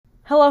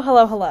Hello,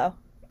 hello, hello.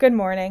 Good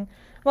morning.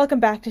 Welcome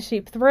back to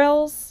Sheep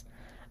Thrills.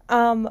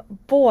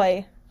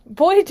 Boy,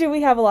 do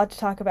we have a lot to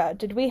talk about.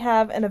 Did we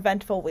have an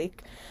eventful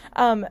week?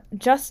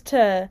 Just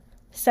to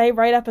say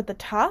right up at the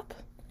top,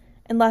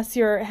 unless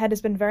your head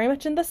has been very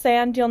much in the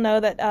sand, you'll know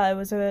that it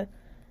was a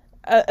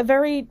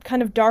very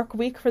kind of dark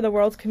week for the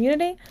world's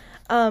community.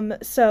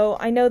 So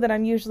I know that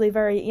I'm usually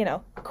very,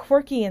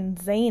 quirky and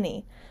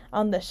zany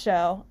on this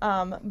show.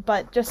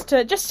 But just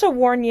to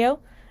warn you,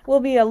 will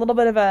be a little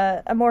bit of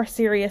a more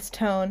serious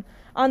tone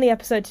on the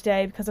episode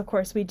today because, of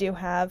course, we do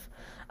have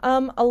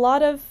a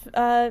lot of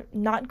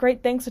not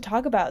great things to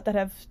talk about that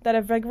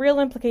have like real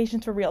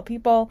implications for real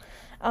people.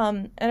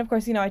 And, of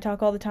course, I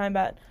talk all the time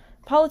about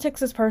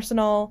politics is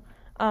personal.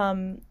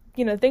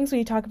 Things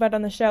we talk about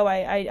on the show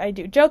I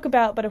do joke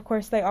about, but, of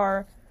course, they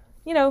are,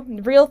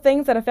 real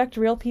things that affect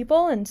real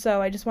people. And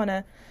so I just want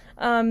to,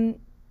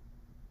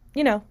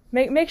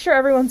 make sure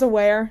everyone's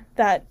aware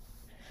that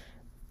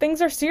things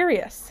are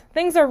serious.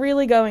 Things are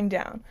really going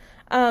down.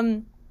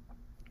 But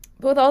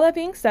with all that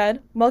being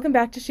said, welcome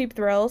back to Sheep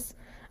Thrills.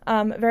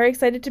 Very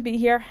excited to be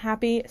here.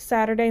 Happy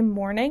Saturday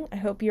morning. I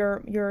hope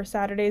your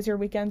Saturdays, your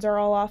weekends are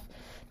all off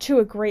to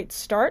a great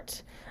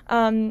start.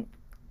 So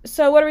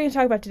what are we going to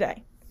talk about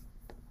today?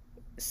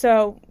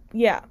 So,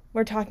 yeah,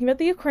 we're talking about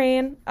the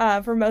Ukraine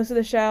for most of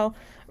the show.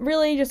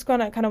 Really just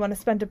want to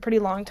spend a pretty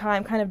long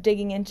time kind of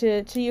digging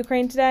into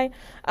Ukraine today,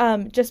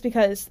 just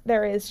because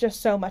there is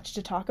just so much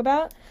to talk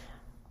about.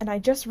 And I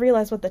just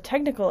realized what the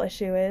technical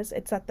issue is.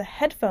 It's that the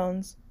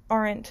headphones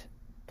aren't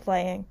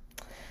playing.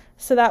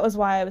 So that was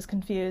why I was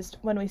confused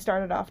when we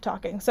started off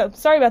talking. So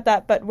sorry about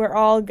that, but we're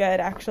all good,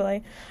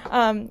 actually.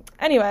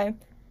 Anyway,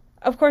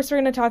 of course,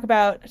 we're going to talk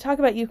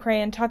about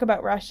Ukraine, talk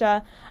about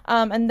Russia,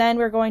 and then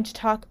we're going to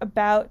talk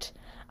about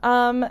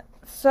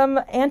some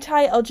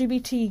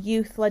anti-LGBT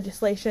youth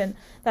legislation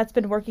that's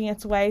been working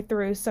its way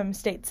through some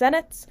state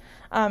senates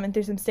and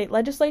through some state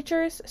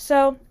legislatures.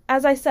 So,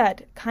 as I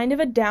said, kind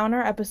of a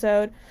downer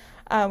episode.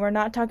 We're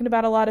not talking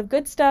about a lot of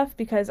good stuff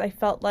because I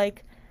felt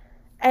like,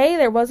 A,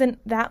 there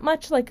wasn't that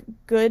much like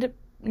good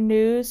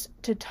news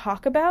to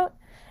talk about,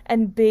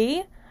 and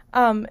B,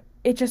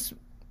 it just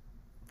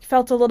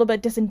felt a little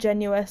bit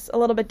disingenuous, a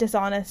little bit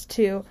dishonest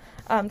to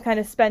kind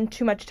of spend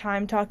too much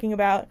time talking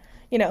about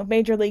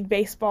Major League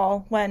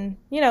Baseball when,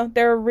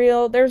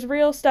 there's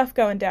real stuff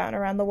going down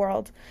around the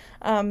world.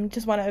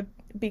 Just want to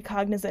be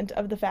cognizant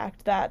of the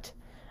fact that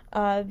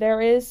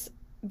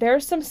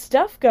there's some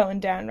stuff going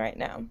down right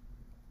now.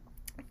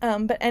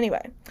 But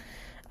anyway,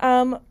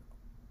 so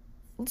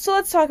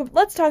let's talk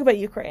about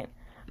Ukraine.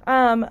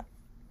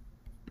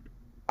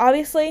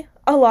 Obviously,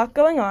 a lot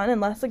going on,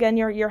 unless again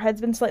your head's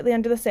been slightly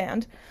under the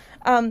sand.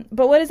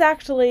 But what has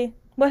actually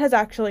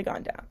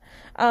gone down?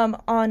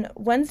 On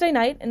Wednesday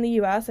night in the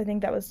U.S., I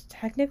think that was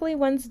technically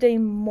Wednesday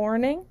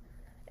morning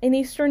in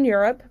Eastern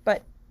Europe,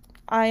 but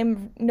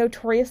I'm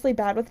notoriously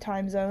bad with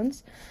time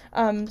zones,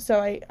 so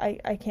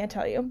I can't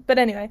tell you. But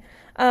anyway,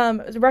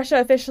 Russia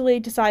officially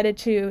decided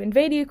to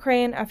invade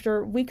Ukraine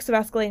after weeks of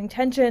escalating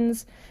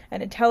tensions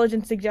and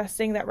intelligence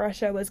suggesting that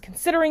Russia was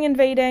considering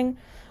invading.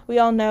 We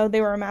all know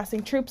they were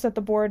amassing troops at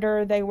the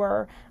border. They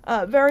were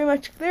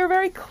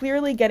very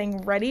clearly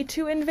getting ready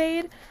to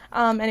invade.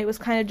 And it was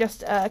kind of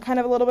just kind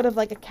of a little bit of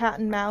like a cat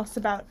and mouse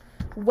about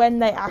when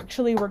they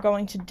actually were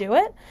going to do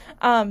it.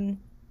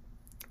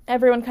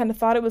 Everyone kind of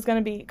thought it was going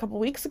to be a couple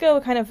weeks ago.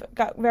 It kind of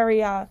got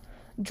very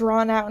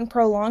drawn out and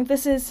prolonged.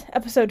 This is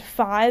episode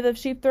 5 of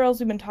Sheep Thrills.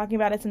 We've been talking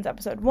about it since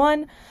episode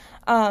 1,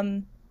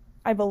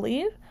 I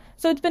believe.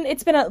 So it's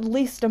been at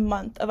least a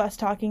month of us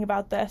talking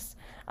about this.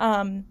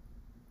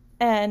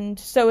 And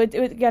so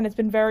it's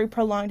been very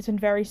prolonged. It's been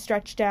very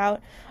stretched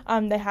out.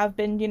 They have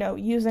been,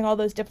 using all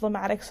those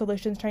diplomatic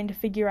solutions, trying to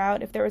figure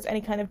out if there was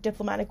any kind of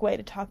diplomatic way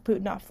to talk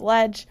Putin off the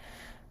ledge.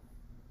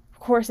 Of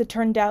course, it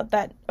turned out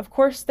that, of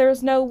course,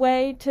 there's no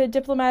way to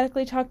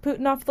diplomatically talk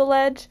Putin off the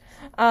ledge.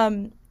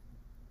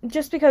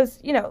 Just because,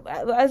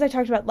 as I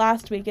talked about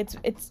last week,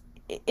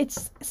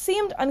 it's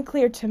seemed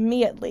unclear to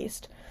me, at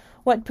least,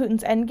 what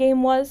Putin's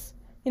endgame was,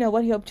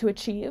 what he hoped to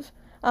achieve,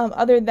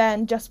 other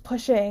than just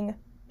pushing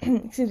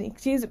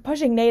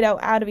NATO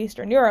out of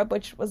Eastern Europe,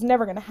 which was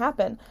never going to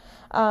happen.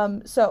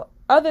 So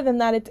other than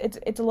that,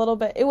 it's a little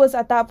bit, it was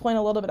at that point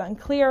a little bit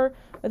unclear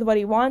with what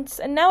he wants,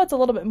 and now it's a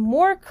little bit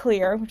more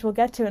clear, which we'll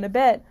get to in a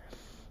bit.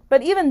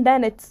 But even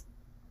then, it's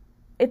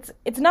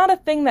not a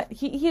thing that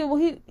he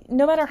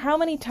no matter how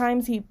many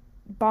times he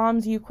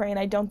bombs Ukraine,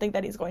 I don't think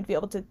that he's going to be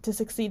able to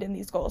succeed in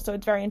these goals. So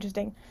it's very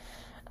interesting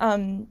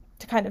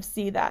to kind of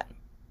see that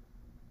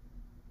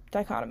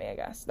dichotomy, I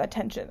guess, that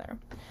tension there.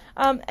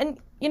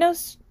 And,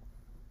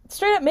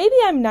 straight up, maybe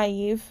I'm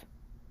naive.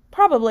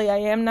 Probably I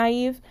am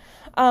naive.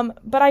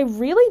 But I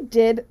really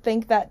did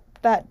think that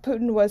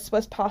Putin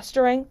was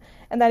posturing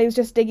and that he was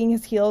just digging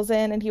his heels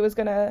in and he was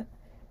going to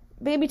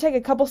maybe take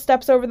a couple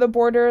steps over the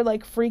border,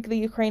 like freak the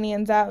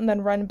Ukrainians out and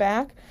then run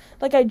back.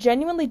 Like, I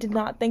genuinely did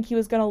not think he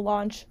was going to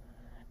launch,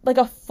 like,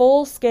 a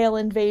full-scale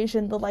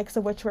invasion, the likes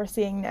of which we're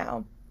seeing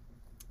now.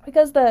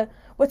 Because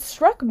what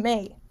struck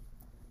me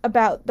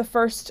about the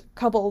first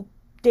couple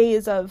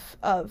days of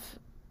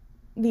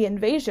the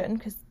invasion,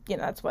 because,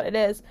 that's what it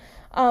is,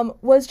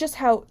 was just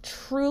how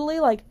truly,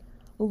 like,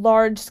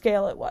 large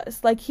scale it was.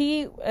 Like,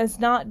 he has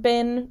not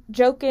been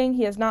joking,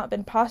 he has not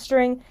been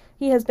posturing,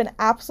 he has been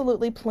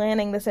absolutely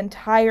planning this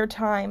entire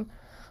time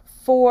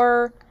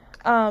for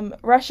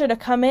Russia to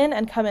come in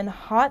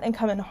hot and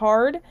come in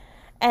hard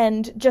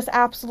and just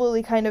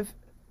absolutely kind of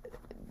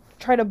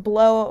try to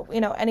blow,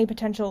 any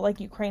potential, like,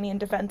 Ukrainian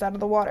defense out of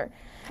the water.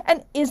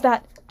 And is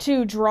that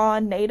to draw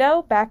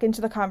NATO back into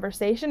the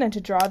conversation and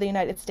to draw the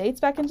United States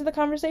back into the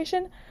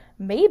conversation?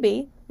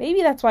 Maybe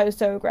that's why it was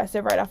so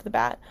aggressive right off the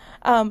bat.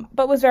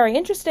 But what's very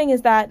interesting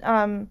is that,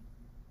 the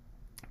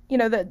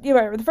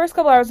first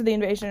couple hours of the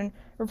invasion,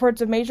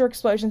 reports of major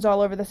explosions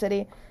all over the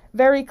city,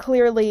 very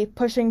clearly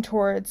pushing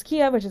towards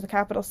Kiev, which is the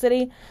capital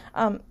city.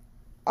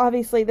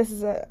 Obviously, this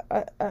is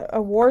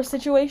a war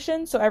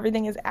situation, so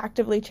everything is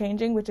actively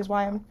changing, which is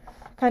why I'm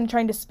kind of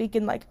trying to speak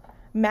in, like,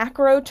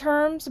 macro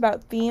terms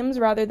about themes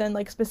rather than,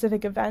 like,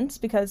 specific events,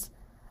 because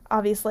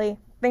obviously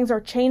things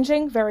are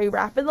changing very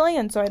rapidly,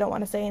 and so I don't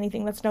want to say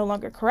anything that's no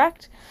longer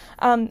correct.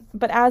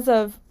 But as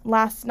of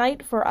last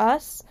night for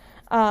us,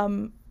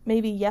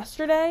 maybe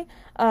yesterday,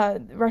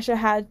 Russia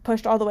had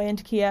pushed all the way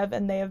into Kiev,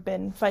 and they have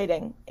been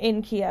fighting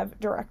in Kiev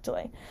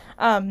directly.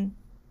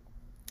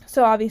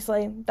 So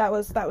obviously that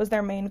was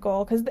their main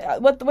goal, because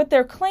what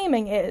they're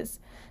claiming is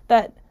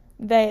that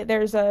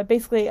there's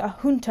basically a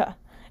junta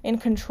in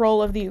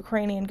control of the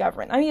Ukrainian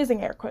government. I'm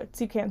using air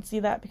quotes. You can't see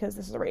that because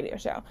this is a radio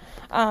show.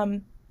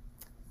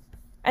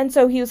 And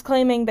so he was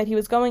claiming that he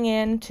was going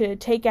in to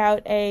take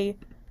out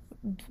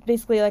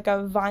basically like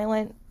a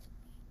violent,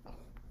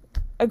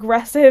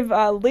 aggressive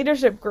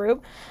leadership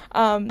group.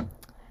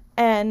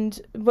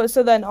 And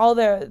so then all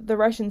the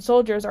Russian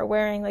soldiers are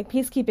wearing, like,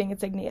 peacekeeping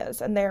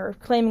insignias, and they're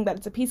claiming that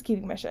it's a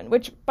peacekeeping mission,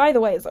 which, by the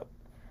way, is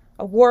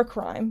a war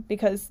crime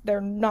because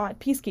they're not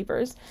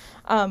peacekeepers,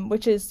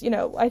 which is,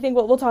 I think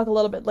we'll talk a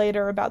little bit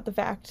later about the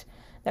fact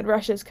that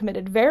Russia has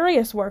committed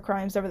various war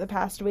crimes over the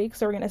past week,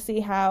 so we're going to see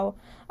how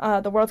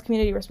the world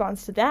community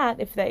responds to that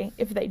if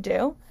they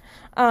do.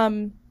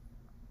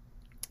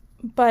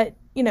 But,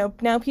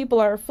 now people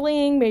are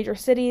fleeing major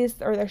cities,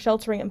 or they're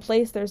sheltering in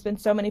place. There's been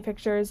so many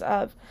pictures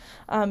of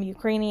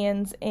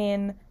Ukrainians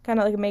in kind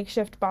of like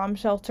makeshift bomb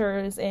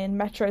shelters, in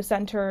metro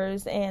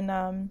centers,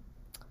 in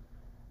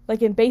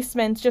like in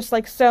basements, just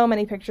like so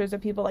many pictures of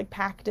people like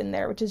packed in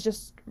there, which is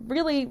just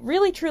really,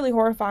 really, truly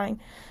horrifying.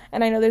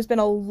 And I know there's been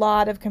a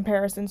lot of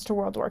comparisons to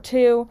World War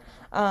II,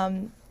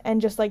 and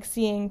just like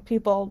seeing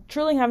people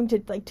truly having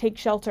to like take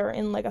shelter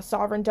in like a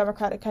sovereign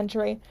democratic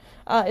country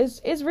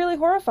is really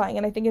horrifying.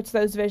 And I think it's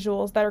those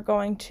visuals that are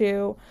going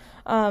to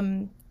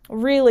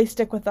really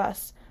stick with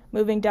us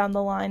moving down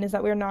the line, is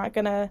that we're not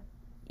gonna,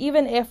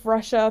 even if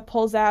Russia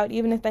pulls out,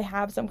 even if they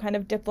have some kind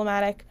of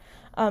diplomatic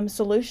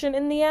solution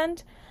in the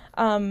end,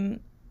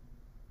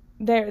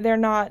 they're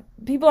not,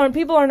 people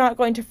are not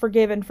going to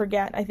forgive and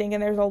forget, I think.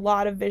 And there's a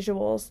lot of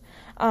visuals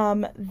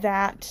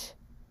that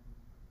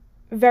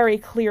very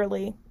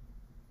clearly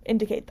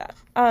indicate that.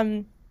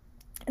 And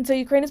so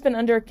Ukraine has been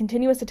under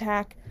continuous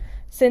attack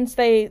since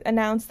they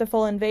announced the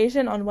full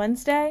invasion on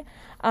Wednesday.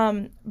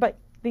 But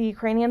the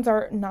Ukrainians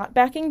are not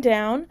backing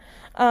down.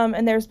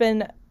 And there's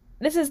been,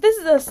 this is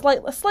a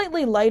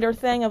slightly lighter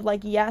thing of,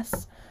 like,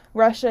 yes,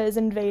 Russia is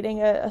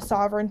invading a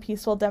sovereign,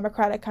 peaceful,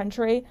 democratic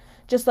country,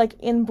 just like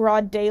in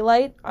broad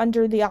daylight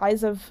under the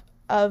eyes of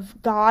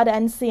God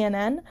and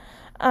CNN.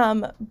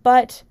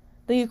 But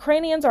the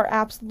Ukrainians are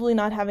absolutely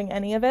not having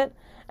any of it.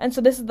 And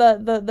so this is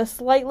the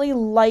slightly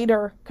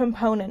lighter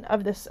component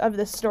of this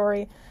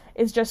story,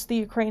 is just the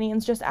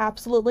Ukrainians just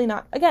absolutely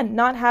not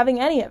having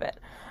any of it.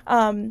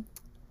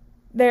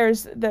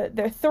 There's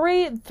the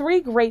three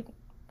great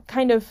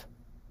kind of,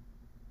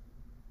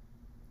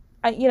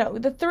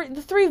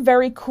 the three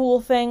very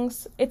cool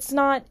things. It's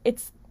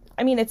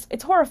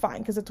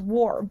horrifying because it's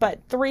war, but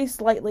three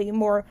slightly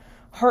more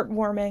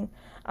heartwarming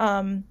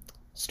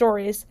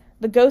stories.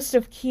 The Ghost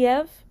of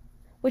Kiev,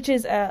 which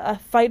is a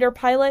fighter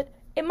pilot.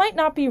 It might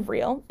not be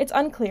real. It's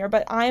unclear,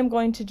 but I am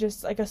going to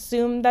just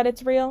assume that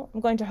it's real. I'm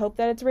going to hope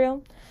that it's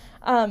real.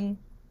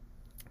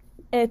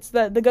 It's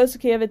the Ghost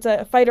of Kiev. It's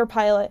a fighter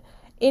pilot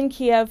in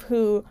Kiev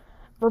who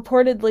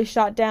reportedly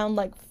shot down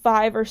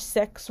 5 or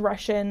 6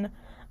 Russian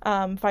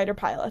fighter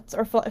pilots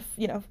or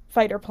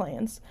fighter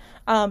planes,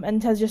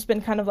 and has just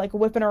been kind of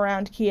whipping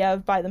around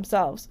Kiev by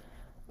themselves.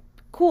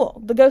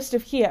 Cool. The Ghost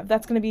of Kiev.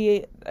 That's going to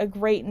be a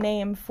great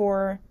name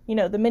for,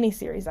 the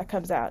miniseries that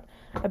comes out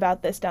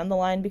about this down the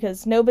line,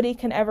 because nobody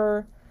can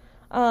ever,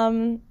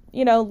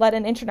 let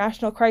an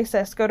international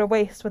crisis go to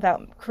waste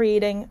without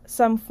creating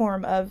some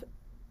form of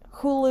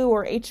Hulu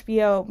or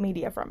HBO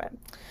media from it.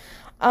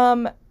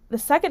 The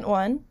second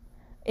one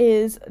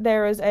is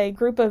there is a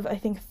group of, I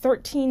think,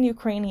 13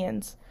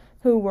 Ukrainians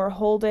who were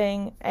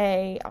holding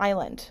a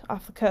island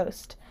off the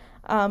coast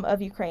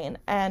of Ukraine,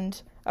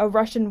 and a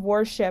Russian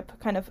warship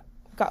kind of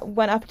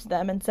went up to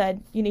them and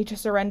said, "You need to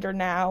surrender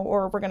now,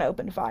 or we're going to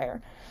open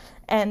fire."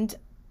 And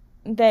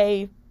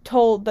they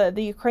told the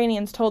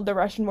Ukrainians told the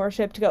Russian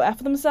warship to go F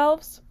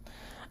themselves.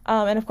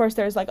 And of course,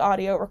 there's like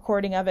audio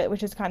recording of it,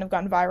 which has kind of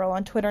gone viral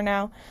on Twitter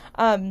now.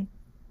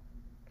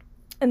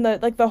 And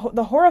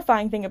the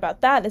horrifying thing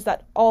about that is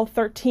that all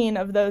 13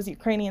 of those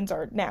Ukrainians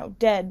are now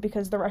dead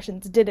because the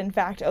Russians did in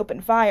fact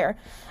open fire.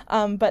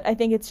 But I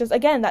think it's just,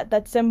 again,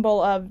 that symbol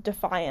of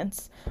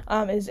defiance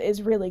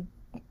is really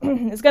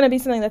is going to be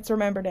something that's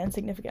remembered and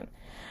significant.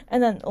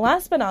 And then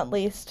last but not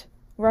least,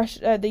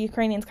 the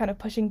Ukrainians kind of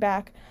pushing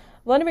back.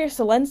 Volodymyr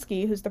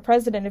Zelensky, who's the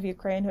president of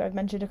Ukraine, who I've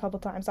mentioned a couple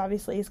times,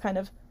 obviously he's kind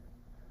of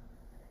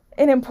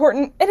an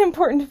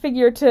important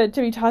figure to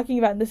be talking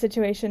about in this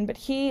situation, but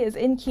he is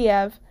in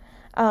Kiev.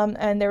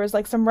 And there was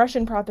like some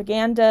Russian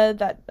propaganda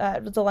that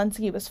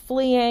Zelensky was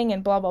fleeing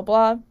and blah, blah,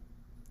 blah.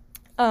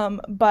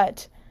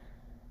 But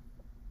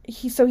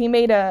he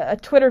made a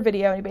Twitter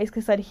video and he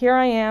basically said, here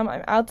I am,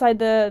 I'm outside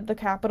the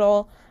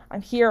capital,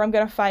 I'm here, I'm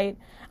going to fight.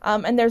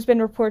 And there's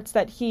been reports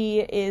that he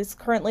is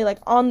currently like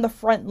on the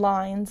front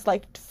lines,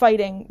 like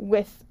fighting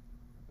with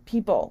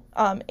people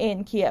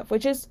in Kiev,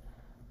 which is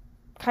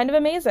kind of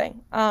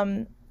amazing.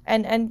 And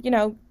you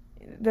know,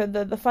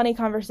 the funny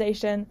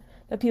conversation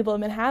that people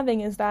have been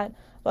having is that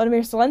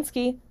Volodymyr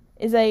Zelensky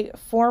is a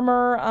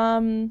former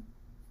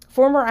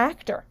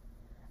actor,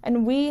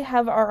 and we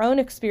have our own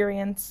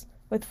experience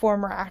with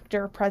former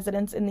actor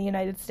presidents in the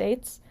United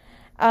States,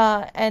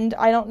 and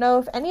I don't know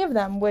if any of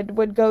them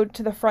would go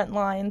to the front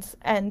lines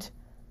and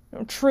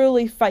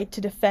truly fight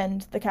to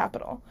defend the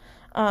Capitol.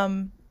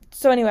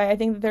 So anyway, I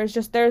think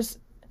that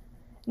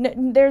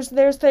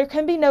there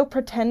can be no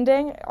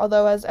pretending,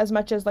 although as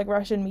much as like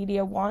Russian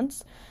media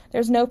wants,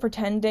 there's no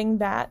pretending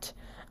that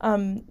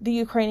the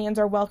Ukrainians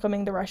are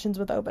welcoming the Russians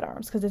with open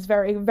arms, because it's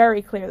very,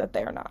 very clear that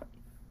they are not.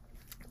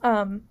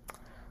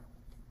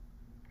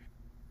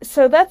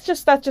 So that's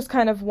just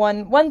kind of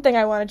one thing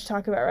I wanted to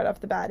talk about right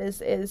off the bat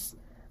is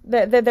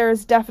that there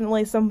is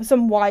definitely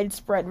some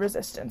widespread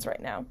resistance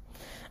right now.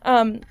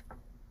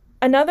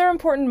 Another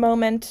important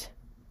moment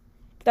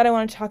that I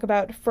want to talk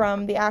about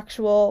from the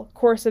actual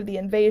course of the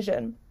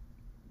invasion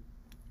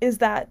is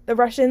that the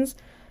Russians,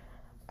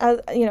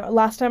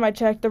 last time I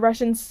checked, the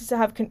Russians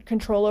have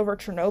control over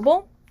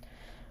Chernobyl,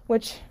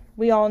 which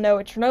we all know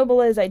what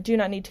Chernobyl is. I do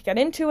not need to get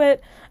into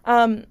it.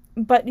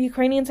 But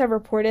Ukrainians have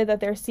reported that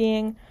they're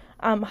seeing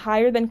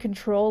higher than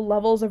control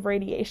levels of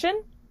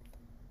radiation,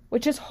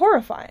 which is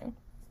horrifying.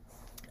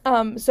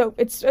 So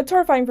it's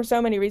horrifying for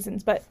so many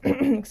reasons, but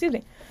excuse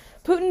me.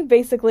 Putin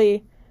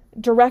basically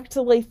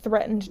directly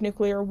threatened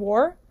nuclear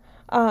war.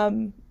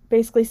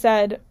 Basically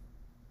said,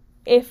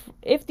 if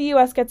the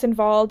U.S. gets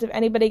involved, if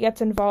anybody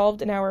gets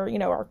involved in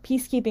our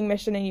peacekeeping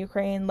mission in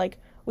Ukraine, like,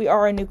 we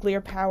are a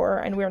nuclear power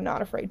and we're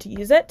not afraid to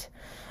use it.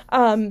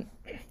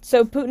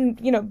 So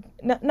Putin,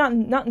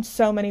 not in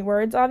so many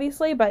words,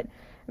 obviously, but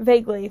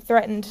vaguely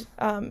threatened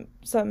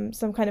some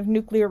kind of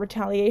nuclear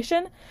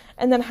retaliation,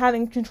 and then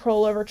having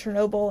control over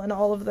Chernobyl and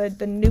all of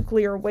the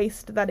nuclear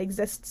waste that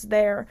exists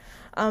there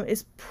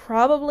is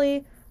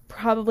probably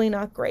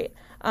not great.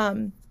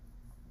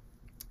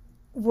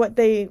 What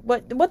the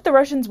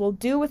Russians will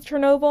do with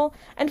Chernobyl,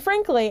 and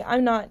frankly,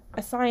 I'm not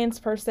a science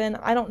person.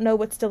 I don't know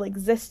what still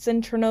exists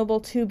in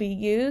Chernobyl to be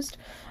used,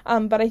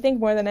 but I think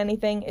more than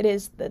anything, it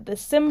is the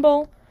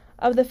symbol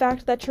of the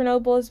fact that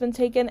Chernobyl has been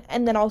taken,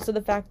 and then also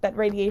the fact that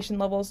radiation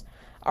levels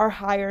are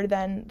higher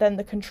than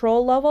the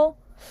control level.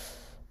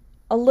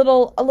 A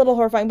little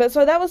horrifying, but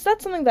so that's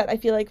something that I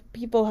feel like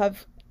people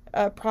have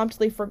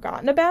promptly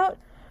forgotten about,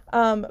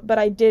 but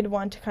I did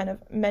want to kind of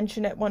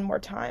mention it one more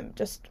time,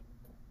 just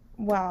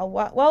while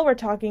we're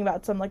talking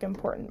about some like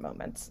important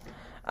moments.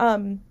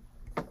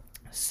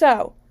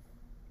 So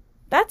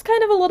that's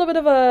kind of a little bit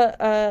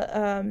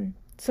of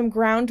some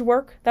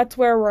groundwork. That's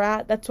where we're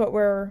at. That's what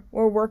we're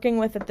working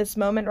with at this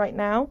moment right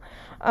now.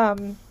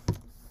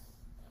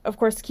 Of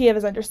course, Kiev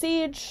is under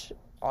siege.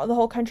 The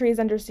whole country is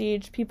under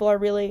siege. People are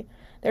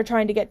they're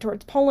trying to get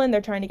towards Poland.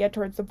 They're trying to get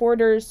towards the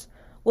borders.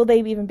 Will they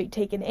even be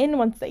taken in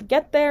once they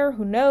get there?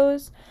 Who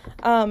knows?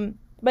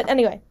 But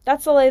anyway,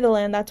 that's the lay of the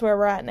land. That's where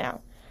we're at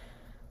now.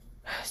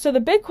 So the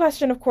big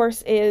question, of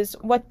course, is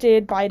what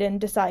did Biden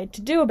decide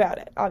to do about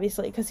it?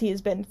 Obviously, because he's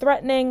been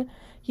threatening.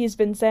 He's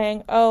been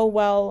saying, oh,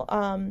 well,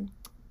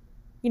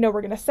 we're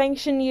going to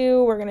sanction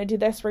you. We're going to do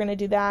this. We're going to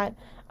do that.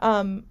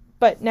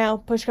 But now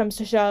push comes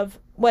to shove.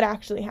 What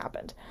actually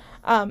happened?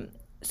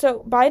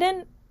 So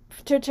Biden,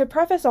 to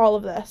preface all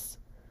of this,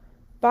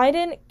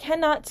 Biden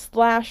cannot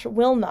 /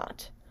 will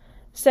not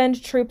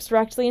send troops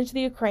directly into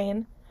the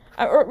Ukraine.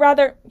 Or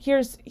rather,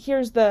 here's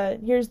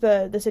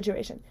the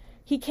situation.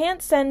 He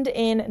can't send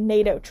in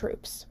NATO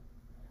troops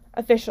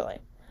officially,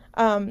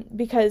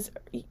 because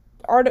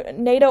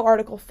NATO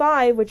Article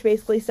 5, which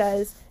basically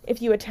says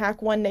if you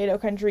attack one NATO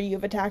country,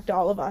 you've attacked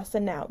all of us,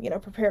 and now,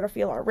 prepare to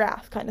feel our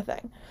wrath, kind of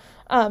thing.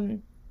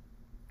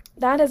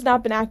 That has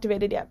not been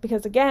activated yet,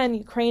 because again,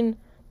 Ukraine,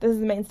 this is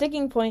the main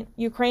sticking point,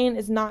 Ukraine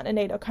is not a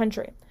NATO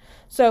country.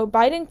 So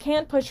Biden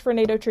can't push for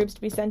NATO troops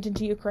to be sent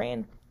into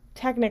Ukraine,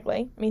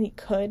 technically. I mean, he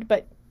could,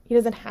 but he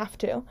doesn't have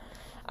to.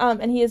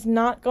 And he is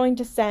not going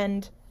to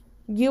send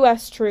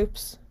U.S.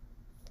 troops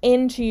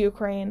into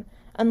Ukraine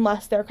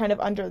unless they're kind of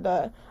under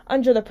the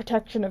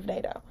protection of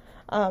NATO,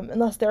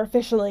 unless they're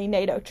officially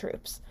NATO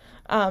troops.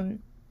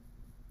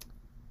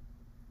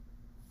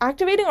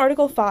 Activating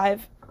Article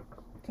 5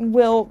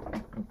 will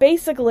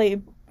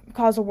basically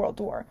cause a world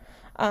war,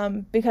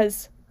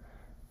 because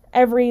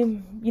every,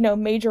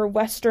 major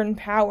Western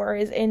power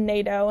is in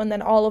NATO, and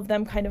then all of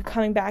them kind of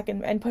coming back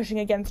and pushing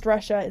against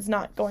Russia is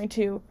not going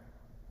to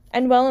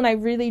end well, and I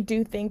really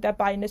do think that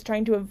Biden is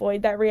trying to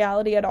avoid that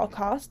reality at all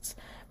costs.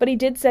 But he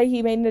did say,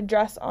 he made an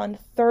address on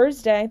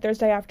Thursday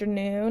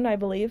afternoon, I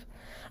believe,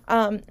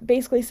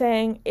 basically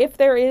saying if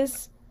there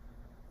is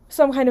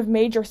some kind of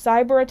major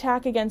cyber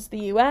attack against the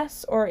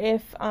U.S., or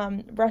if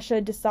Russia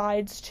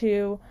decides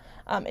to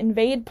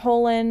invade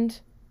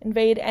Poland,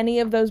 invade any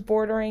of those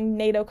bordering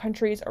NATO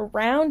countries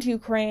around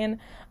Ukraine,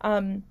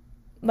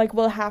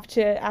 we'll have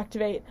to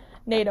activate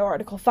NATO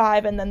Article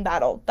 5, and then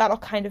that'll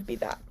kind of be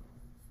that.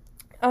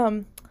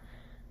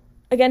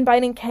 Again,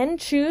 Biden can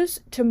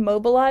choose to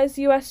mobilize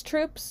U.S.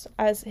 troops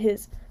as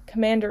his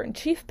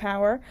commander-in-chief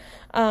power,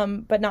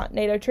 but not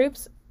NATO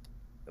troops.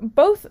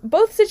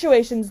 Both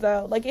situations,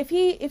 though, if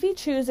he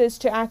chooses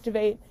to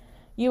activate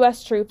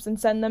U.S. troops and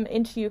send them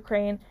into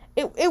Ukraine,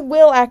 it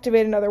will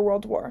activate another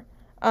world war,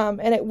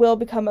 and it will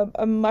become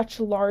a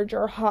much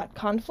larger hot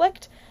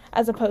conflict,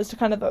 as opposed to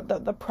kind of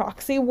the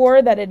proxy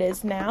war that it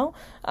is now,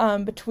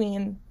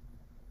 between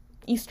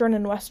Eastern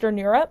and Western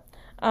Europe.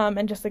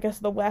 And just, I guess,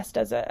 the West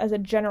as a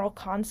general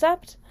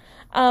concept,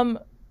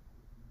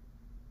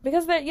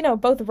 because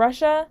both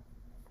Russia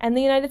and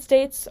the United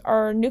States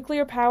are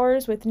nuclear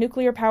powers with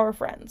nuclear power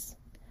friends.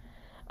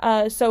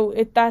 So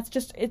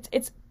it's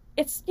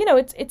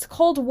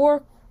Cold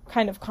War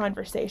kind of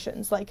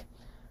conversations, So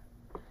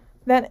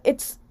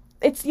it's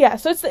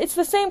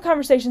the same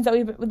conversations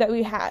that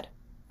we had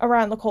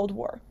around the Cold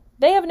War.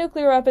 They have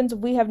nuclear weapons,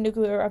 we have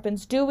nuclear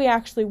weapons. Do we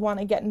actually want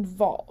to get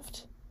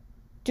involved?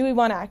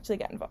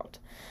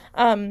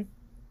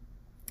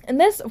 And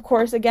this, of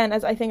course, again,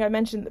 as I think I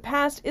mentioned in the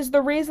past, is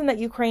the reason that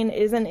Ukraine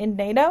isn't in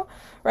NATO,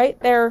 right?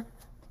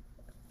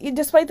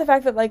 Despite the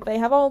fact that, they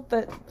have all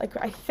the,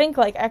 I think,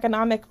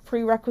 economic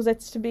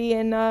prerequisites to be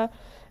in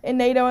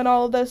NATO and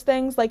all of those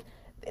things,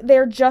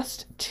 they're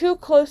just too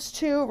close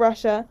to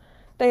Russia.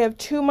 They have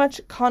too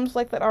much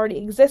conflict that already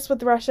exists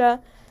with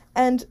Russia,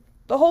 and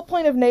the whole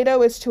point of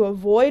NATO is to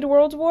avoid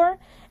world war,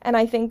 and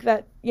I think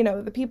that,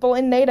 the people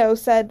in NATO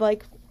said,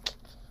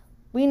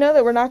 we know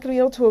that we're not going to be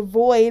able to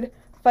avoid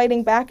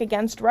fighting back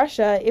against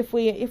Russia if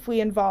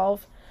we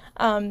involve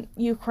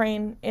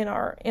Ukraine in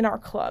our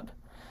club.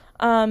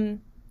 And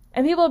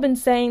people have been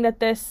saying that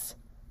this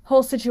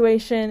whole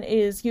situation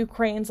is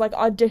Ukraine's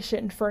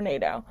audition for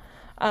NATO,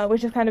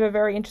 which is kind of a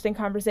very interesting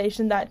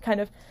conversation. That kind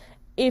of,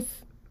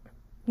 if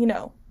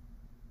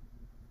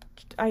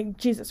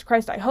Jesus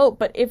Christ, I hope,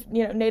 but if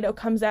NATO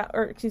comes out,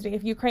 or excuse me,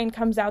 if Ukraine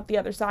comes out the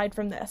other side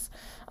from this,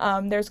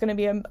 there's going to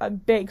be a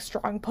big,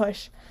 strong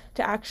push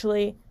to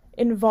actually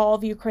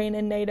involve Ukraine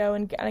in NATO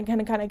and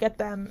kind of get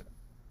them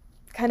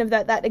kind of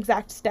that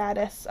exact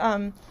status,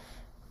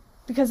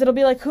 because it'll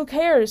be who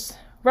cares?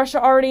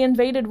 Russia already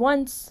invaded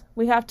once.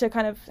 We have to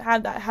kind of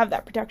have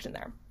that protection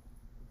there.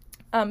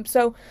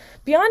 So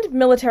beyond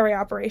military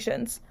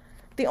operations,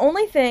 the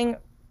only thing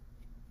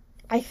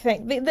I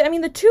think,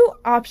 the two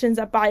options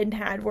that Biden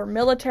had were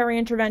military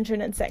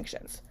intervention and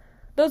sanctions.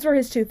 Those were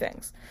his two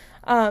things.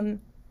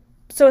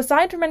 So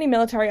aside from any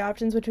military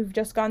options, which we've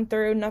just gone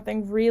through,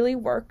 nothing really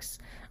works.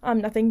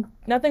 Nothing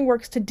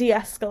works to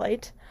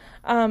de-escalate.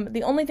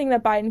 The only thing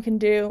that Biden can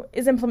do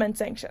is implement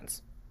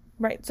sanctions.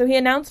 Right. So he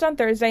announced on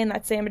Thursday in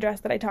that same address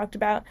that I talked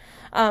about,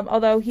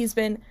 although he's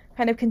been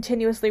kind of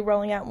continuously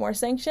rolling out more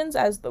sanctions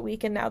as the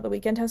weekend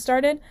has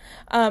started.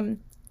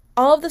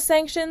 All of the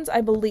sanctions,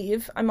 I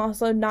believe, I'm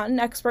also not an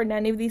expert in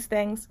any of these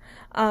things,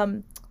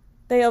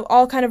 they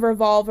all kind of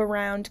revolve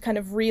around kind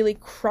of really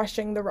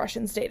crushing the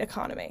Russian state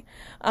economy.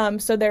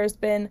 So there's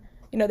been,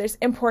 there's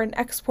import and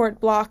export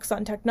blocks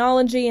on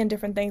technology and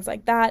different things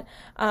like that,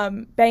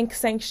 bank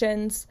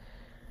sanctions,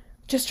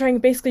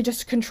 basically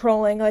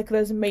controlling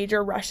those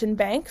major Russian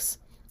banks.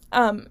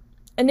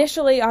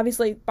 Initially,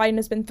 obviously, Biden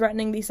has been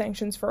threatening these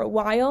sanctions for a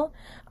while.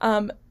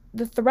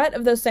 The threat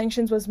of those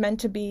sanctions was meant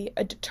to be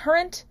a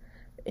deterrent.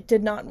 It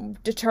did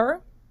not deter,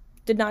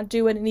 did not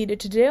do what it needed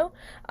to do.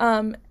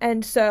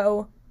 And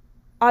so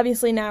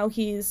obviously now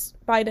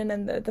Biden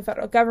and the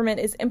federal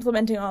government is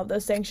implementing all of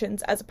those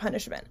sanctions as a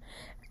punishment.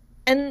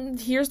 And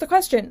here's the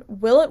question,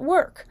 will it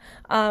work?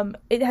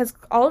 It has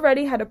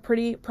already had a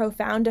pretty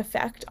profound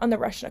effect on the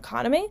Russian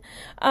economy.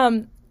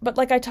 But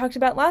like I talked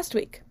about last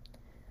week,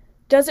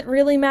 does it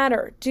really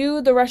matter?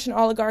 Do the Russian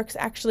oligarchs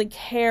actually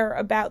care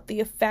about the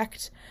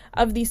effect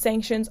of these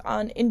sanctions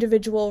on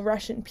individual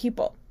Russian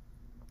people?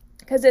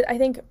 Because I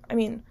think I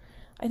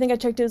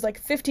checked, it was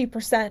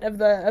 50%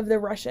 of the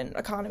Russian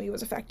economy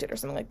was affected or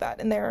something like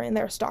that in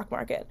their stock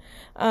market.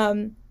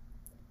 And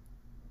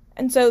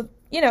so,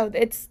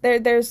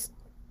 there's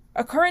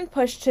a current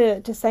push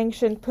to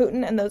sanction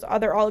Putin and those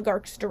other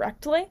oligarchs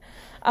directly.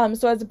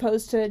 So as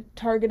opposed to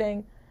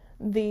targeting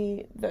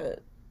the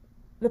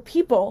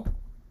people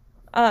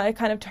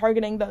kind of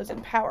targeting those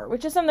in power,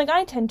 which is something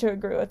I tend to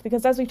agree with,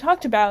 because as we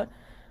talked about,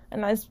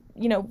 and as,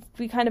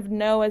 we kind of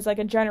know as like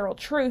a general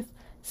truth,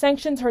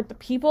 sanctions hurt the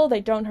people,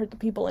 they don't hurt the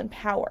people in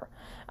power.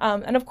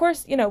 And of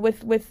course,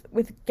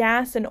 with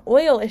gas and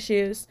oil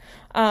issues,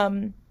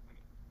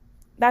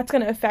 that's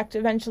going to affect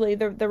eventually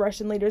the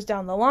Russian leaders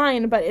down the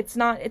line, but it's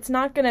not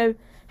going to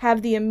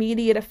have the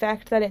immediate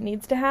effect that it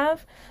needs to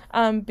have,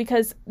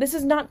 because this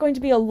is not going to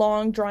be a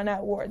long,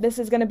 drawn-out war. This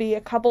is going to be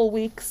a couple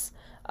weeks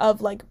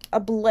of, like, a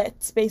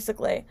blitz,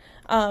 basically.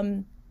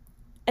 And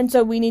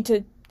so we need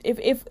to,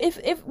 if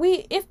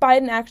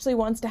Biden actually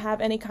wants to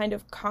have any kind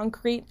of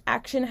concrete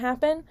action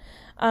happen,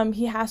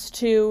 he has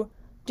to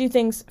do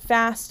things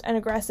fast and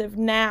aggressive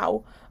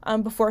now,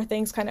 before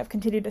things kind of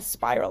continue to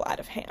spiral out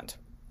of hand.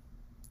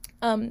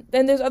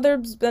 Then there's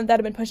others that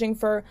have been pushing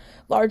for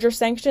larger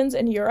sanctions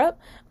in Europe.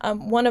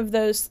 One of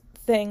those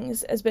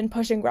things has been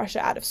pushing Russia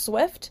out of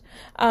SWIFT,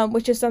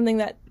 which is something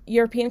that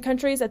European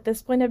countries at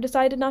this point have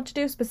decided not to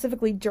do,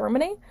 specifically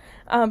Germany.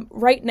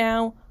 Right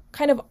now,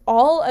 kind of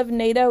all of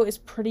NATO is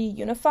pretty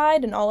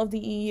unified and all of the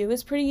EU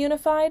is pretty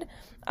unified,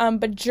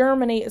 but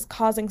Germany is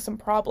causing some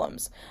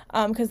problems,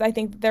 because I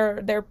think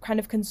they're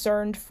kind of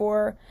concerned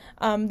for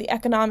the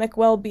economic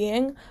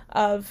well-being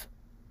of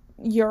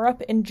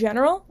Europe in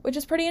general, which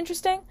is pretty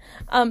interesting.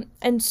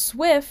 And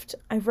SWIFT,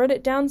 I wrote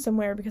it down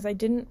somewhere because I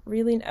didn't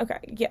really. Okay,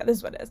 yeah, this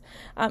is what it is.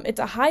 It's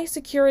a high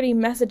security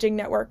messaging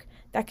network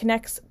that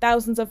connects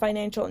thousands of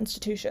financial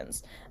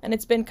institutions, and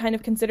it's been kind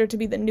of considered to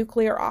be the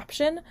nuclear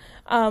option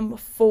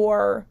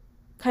for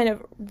kind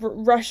of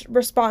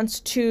response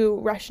to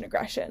Russian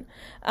aggression.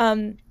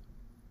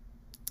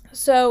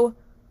 So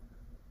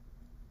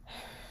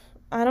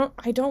I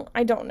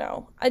don't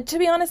know. To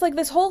be honest, like,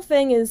 this whole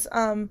thing is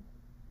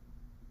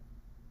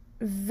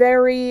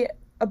very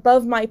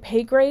above my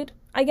pay grade,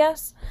 I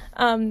guess,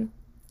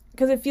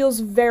 because it feels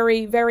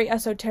very, very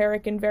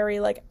esoteric and very,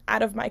 like,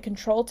 out of my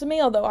control to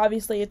me, although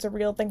obviously it's a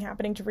real thing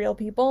happening to real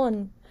people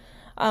and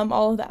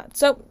all of that.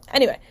 So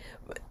anyway,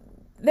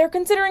 they're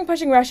considering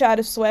pushing Russia out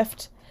of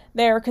SWIFT.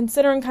 They're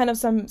considering kind of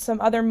some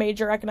other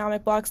major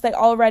economic blocks. They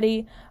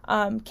already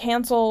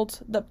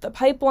canceled the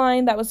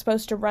pipeline that was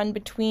supposed to run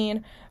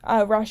between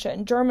Russia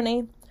and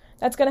Germany.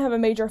 That's going to have a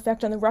major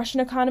effect on the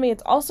Russian economy.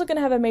 It's also going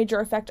to have a major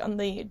effect on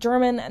the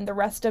German and the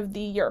rest of the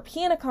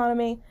European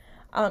economy,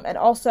 and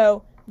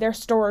also their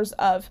stores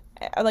of,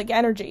 like,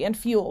 energy and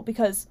fuel,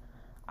 because,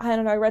 I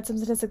don't know, I read some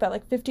statistic that,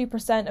 like,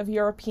 50% of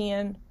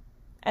European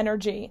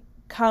energy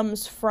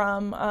comes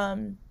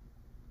from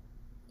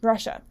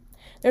Russia.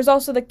 There's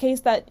also the case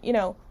that,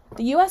 the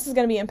U.S. is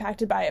going to be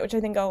impacted by it, which I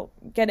think I'll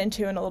get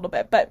into in a little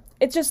bit, but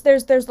it's just,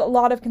 there's a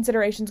lot of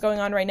considerations going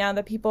on right now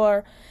that people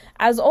are,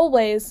 as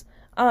always,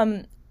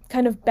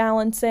 kind of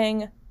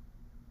balancing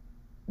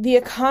the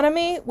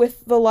economy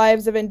with the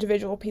lives of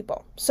individual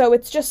people. So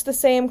it's just the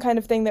same kind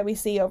of thing that we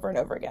see over and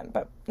over again.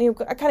 But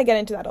I kind of get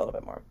into that a little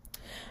bit more.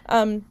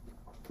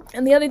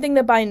 And the other thing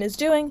that Biden is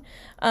doing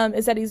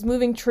is that he's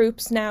moving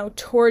troops now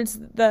towards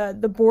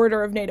the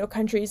border of NATO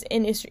countries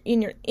in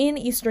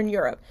Eastern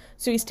Europe.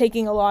 So he's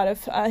taking a lot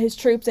of his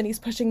troops and he's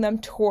pushing them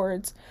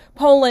towards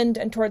Poland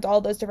and towards all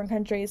those different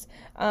countries,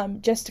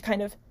 just to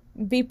kind of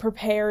be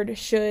prepared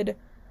should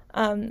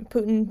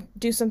Putin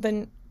do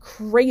something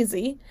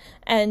crazy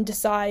and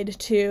decide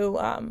to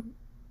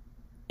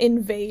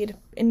invade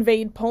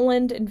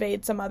Poland,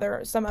 invade some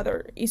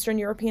other Eastern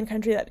European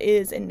country that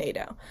is in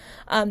NATO.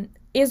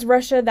 Is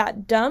Russia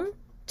that dumb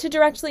to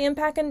directly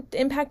impact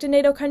a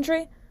NATO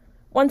country?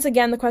 Once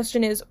again, the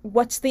question is,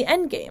 what's the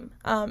end game?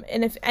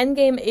 And if end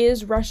game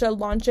is Russia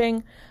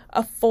launching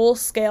a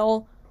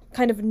full-scale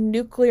kind of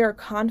nuclear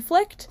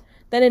conflict,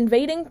 then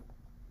invading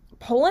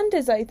Poland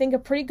is, I think, a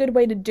pretty good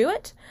way to do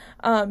it,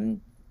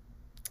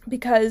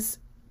 because,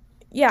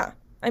 yeah,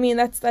 I mean,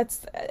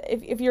 that's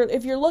if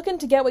you're looking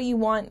to get what you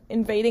want,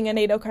 invading a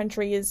NATO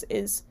country is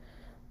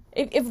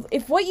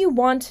if what you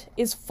want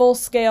is full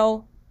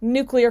scale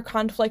nuclear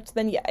conflict,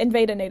 then yeah,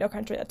 invade a NATO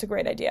country. That's a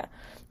great idea.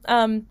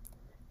 And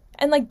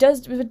like,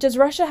 does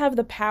Russia have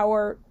the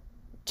power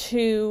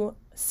to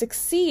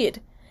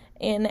succeed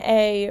in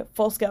a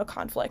full scale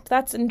conflict?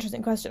 That's an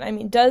interesting question. I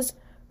mean, does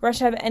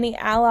Russia have any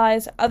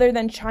allies other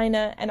than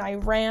China and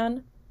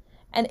Iran?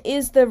 And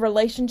is the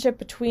relationship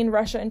between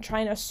Russia and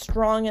China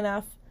strong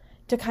enough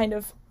to kind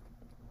of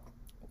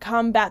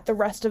combat the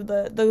rest of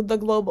the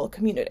global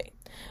community?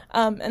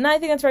 And I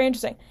think that's very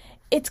interesting.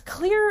 It's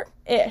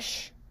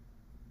clear-ish,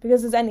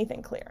 because is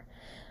anything clear,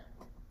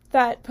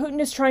 that Putin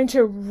is trying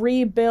to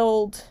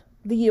rebuild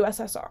the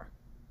USSR.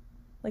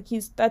 Like,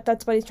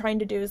 that's what he's trying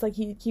to do, is like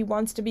he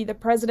wants to be the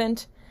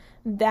president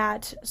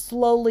that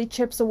slowly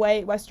chips away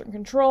at Western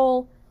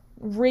control,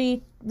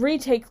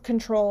 retakes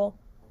control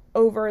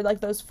over,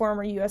 like, those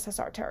former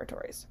USSR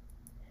territories.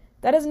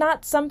 That is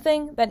not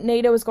something that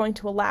NATO is going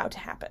to allow to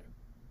happen.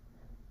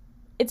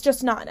 It's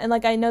just not. And,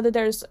 like, I know that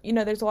there's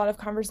a lot of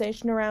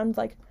conversation around,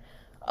 like,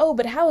 oh,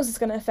 but how is this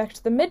going to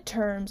affect the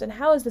midterms, and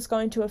how is this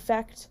going to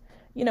affect,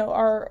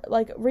 our,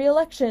 like,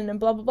 re-election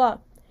and blah, blah, blah.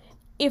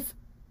 If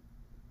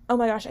Oh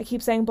my gosh, I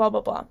keep saying blah,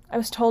 blah, blah. I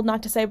was told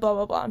not to say blah,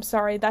 blah, blah. I'm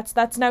sorry.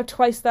 That's now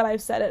twice that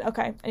I've said it.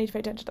 Okay, I need to pay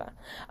attention to that.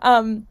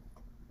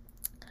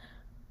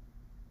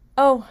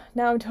 Oh,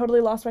 now I'm totally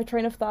lost my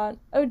train of thought.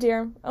 Oh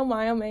dear. Oh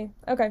my, oh me.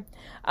 Okay.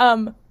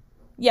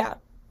 Yeah.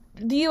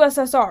 The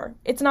USSR.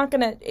 It's not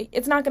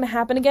gonna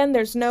happen again.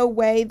 There's no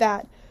way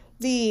that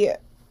the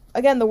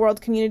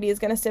world community is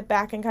gonna sit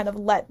back and kind of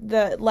let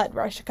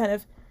Russia kind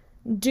of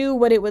do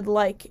what it would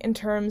like in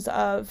terms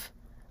of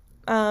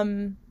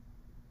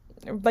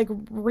like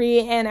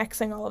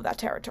re-annexing all of that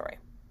territory.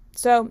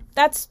 So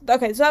that's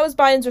okay. So that was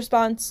Biden's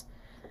response.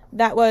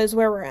 That was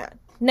where we're at.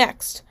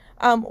 Next,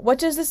 what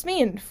does this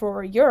mean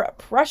for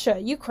Europe, Russia,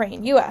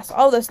 Ukraine, U.S.,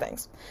 all those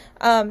things?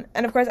 And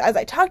of course, as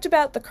I talked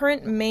about, the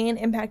current main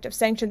impact of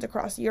sanctions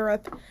across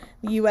Europe,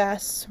 the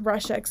U.S.,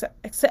 Russia,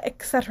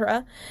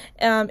 etc.,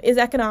 is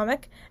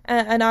economic.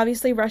 And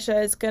obviously, Russia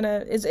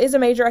is a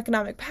major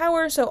economic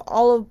power. So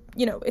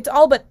it's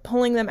all but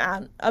pulling them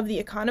out of the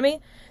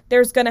economy.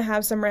 There's going to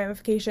have some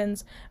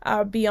ramifications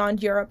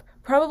beyond Europe,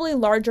 probably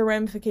larger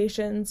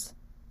ramifications,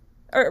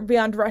 or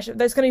beyond Russia.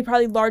 There's going to be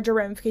probably larger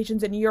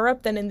ramifications in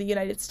Europe than in the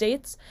United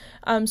States.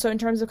 So in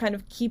terms of kind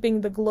of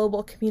keeping the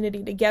global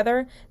community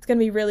together, it's going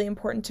to be really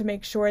important to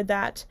make sure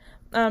that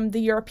the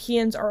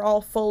Europeans are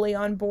all fully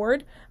on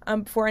board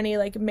before any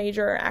like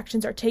major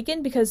actions are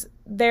taken, because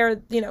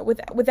they're,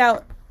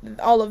 without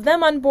all of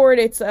them on board,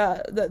 it's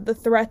the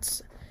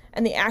threats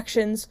and the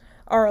actions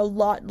are a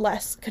lot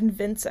less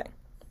convincing.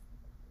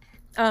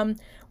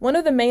 One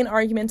of the main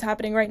arguments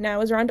happening right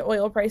now is around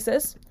oil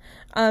prices.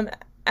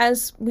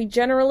 As we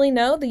generally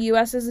know, the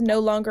U.S. is no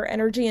longer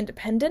energy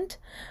independent,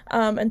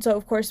 and so,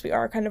 of course, we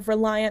are kind of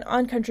reliant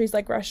on countries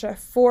like Russia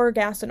for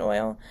gas and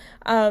oil.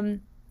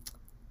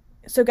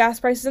 So gas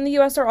prices in the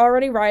U.S. are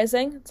already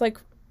rising.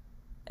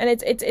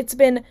 It's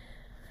been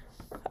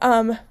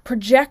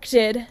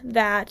projected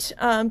that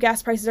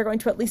gas prices are going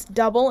to at least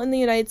double in the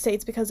United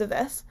States because of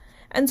this.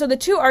 And so the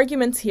two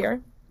arguments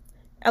here,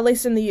 at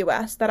least in the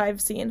U.S., that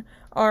I've seen,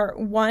 are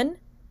one,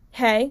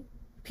 hey,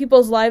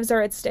 people's lives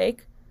are at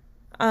stake.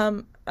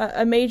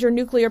 A major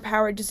nuclear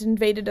power just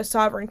invaded a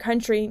sovereign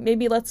country.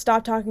 Maybe let's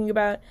stop talking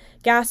about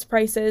gas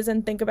prices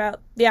and think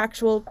about the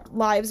actual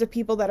lives of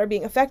people that are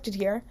being affected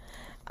here.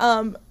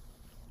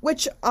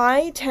 Which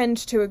I tend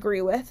to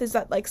agree with, is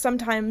that, like,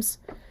 sometimes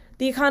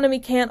the economy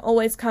can't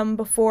always come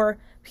before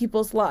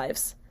people's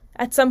lives.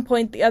 At some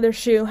point, the other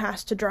shoe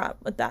has to drop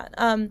with that.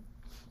 And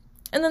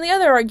then the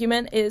other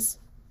argument is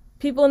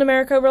people in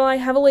America rely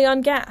heavily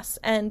on gas,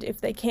 and if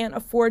they can't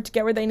afford to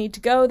get where they need to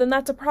go, then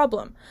that's a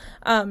problem.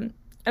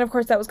 And of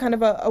course, that was kind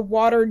of a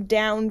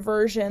watered-down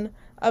version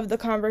of the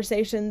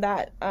conversation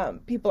that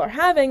people are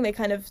having. They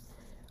kind of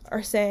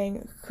are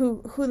saying,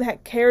 who the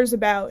heck cares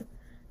about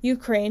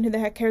Ukraine? Who the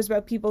heck cares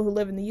about people who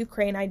live in the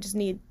Ukraine? I just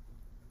need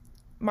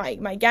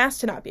my gas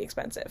to not be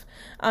expensive.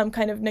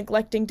 Kind of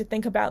neglecting to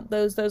think about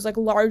those like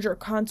larger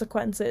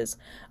consequences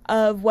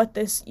of what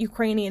this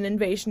Ukrainian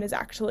invasion is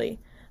actually,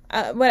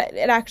 what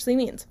it actually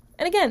means.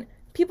 And again,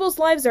 people's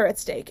lives are at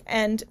stake,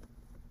 and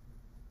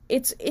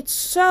it's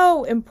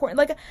so important.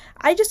 Like,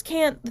 I just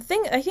can't,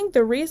 I think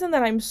the reason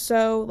that I'm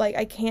so, like,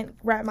 I can't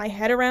wrap my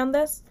head around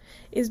this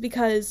is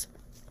because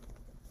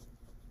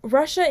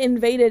Russia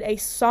invaded a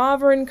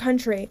sovereign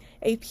country,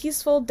 a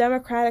peaceful,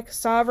 democratic,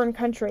 sovereign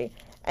country,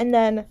 and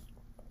then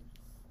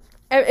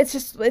it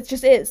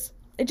just is.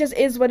 It just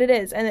is what it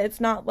is, and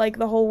it's not like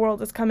the whole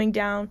world is coming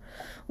down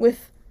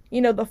with,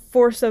 the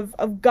force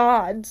of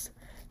gods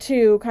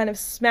to kind of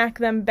smack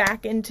them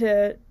back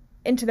into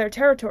their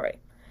territory.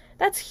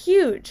 That's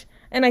huge.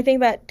 And I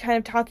think that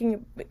kind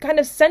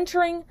of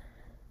centering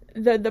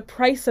the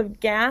price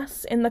of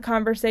gas in the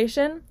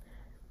conversation,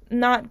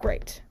 not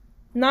great.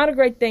 Not a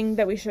great thing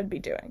that we should be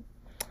doing.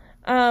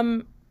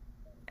 And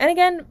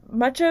again,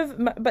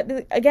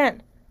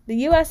 the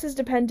U.S. is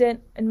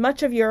dependent, and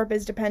much of Europe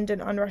is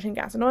dependent on Russian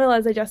gas and oil,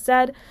 as I just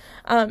said.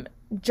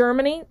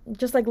 Germany,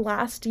 just like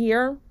last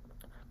year,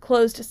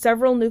 closed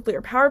several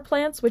nuclear power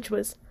plants, which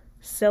was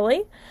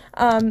silly,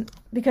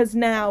 because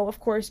now, of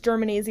course,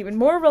 Germany is even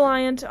more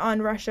reliant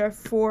on Russia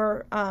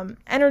for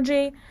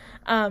energy,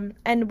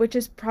 and which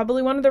is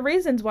probably one of the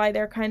reasons why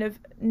they're kind of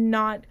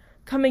not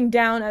coming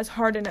down as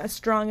hard and as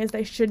strong as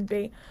they should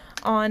be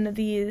on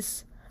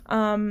these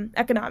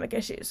economic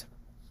issues.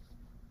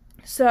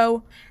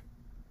 So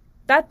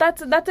it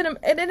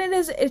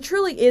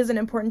truly is an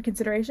important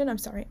consideration. I'm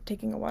sorry, I'm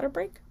taking a water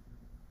break.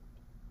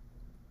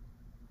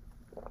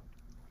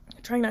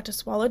 Trying not to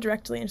swallow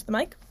directly into the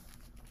mic.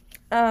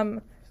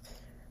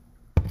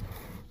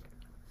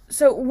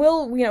 So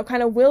will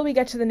we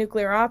get to the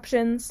nuclear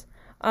options?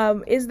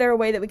 Is there a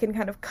way that we can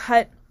kind of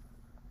cut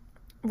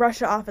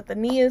Russia off at the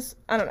knees?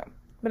 I don't know.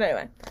 But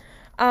anyway.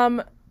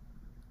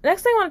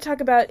 Next thing I want to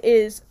talk about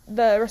is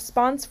the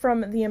response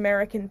from the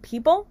American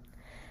people.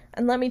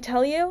 And let me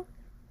tell you,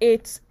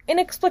 it's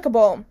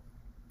inexplicable.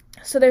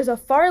 So there's a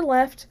far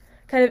left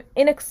kind of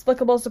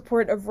inexplicable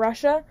support of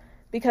Russia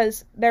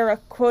because they're a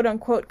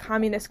quote-unquote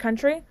communist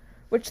country,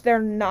 which they're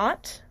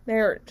not.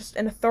 They're just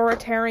an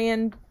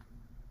authoritarian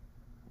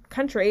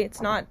country.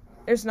 It's not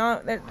There's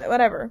not,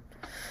 whatever.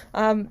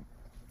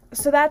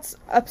 So that's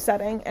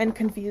upsetting and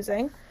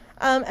confusing.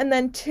 And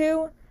then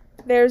 2,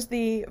 there's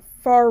the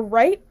far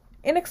right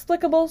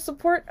inexplicable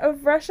support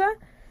of Russia,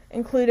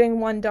 including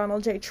one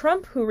Donald J.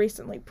 Trump, who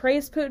recently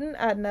praised Putin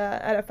at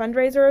a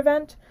fundraiser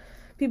event.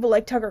 People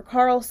like Tucker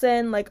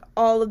Carlson, like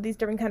all of these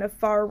different kind of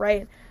far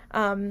right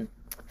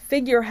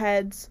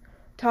figureheads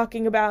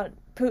talking about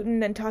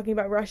Putin and talking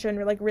about Russia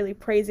and like really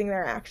praising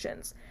their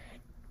actions.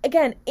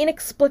 Again,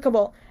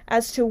 inexplicable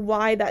as to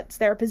why that's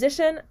their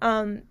position,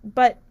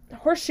 but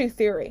horseshoe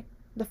theory.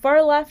 The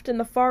far left and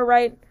the far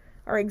right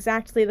are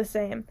exactly the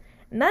same.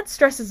 And that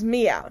stresses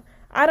me out.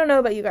 I don't know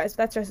about you guys,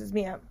 but that stresses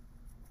me out.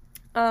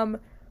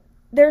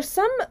 There's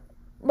some,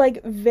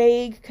 like,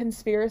 vague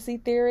conspiracy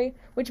theory,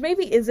 which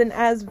maybe isn't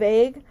as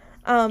vague,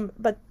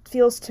 but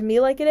feels to me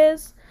like it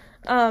is,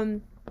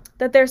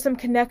 that there's some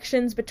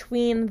connections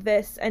between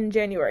this and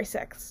January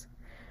 6th.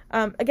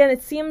 Again,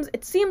 it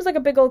seems like a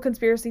big old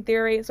conspiracy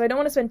theory, so I don't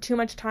want to spend too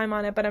much time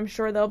on it, but I'm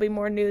sure there'll be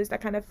more news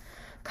that kind of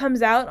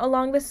comes out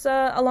along this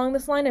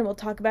line, and we'll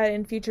talk about it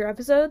in future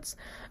episodes.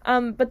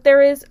 But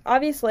there is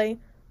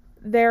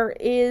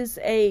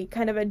a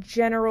kind of a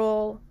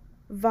general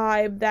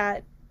vibe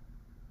that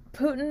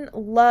Putin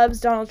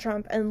loves Donald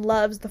Trump and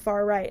loves the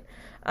far right.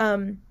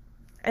 And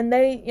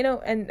they,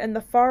 and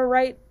the far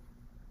right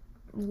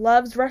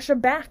loves Russia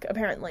back,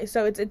 apparently.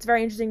 So it's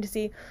very interesting to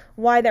see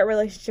why that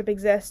relationship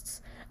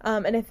exists,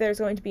 and if there's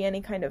going to be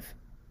any kind of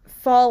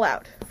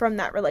fallout from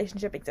that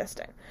relationship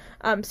existing.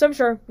 So I'm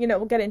sure,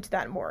 we'll get into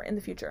that more in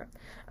the future.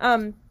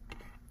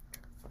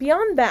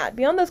 Beyond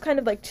those kind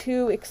of like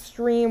 2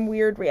 extreme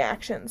weird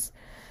reactions,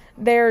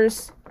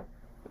 there's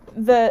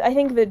I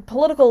think the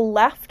political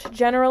left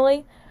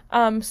generally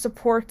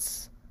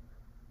supports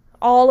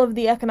all of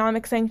the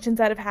economic sanctions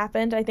that have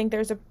happened. I think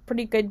there's a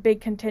pretty good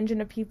big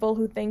contingent of people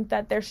who think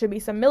that there should be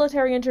some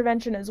military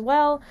intervention as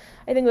well.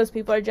 I think those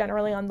people are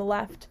generally on the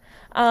left.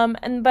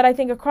 But I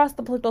think across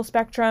the political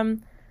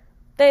spectrum,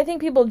 I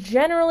think people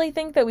generally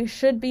think that we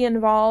should be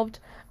involved,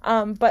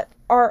 but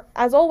are,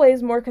 as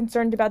always, more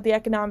concerned about the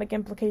economic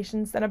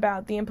implications than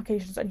about the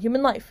implications on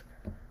human life,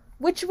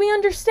 which we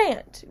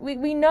understand.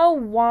 We know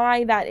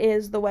why that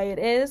is the way it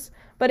is,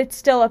 but it's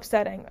still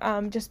upsetting,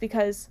 just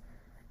because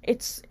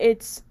it's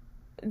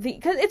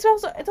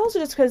also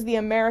just because the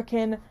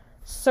American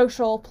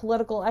social,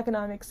 political,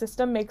 economic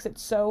system makes it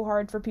so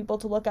hard for people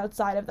to look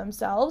outside of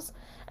themselves,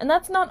 and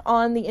that's not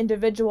on the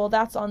individual,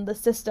 that's on the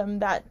system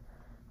that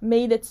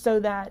made it so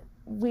that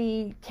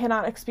we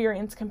cannot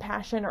experience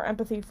compassion or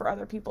empathy for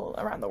other people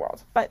around the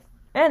world. But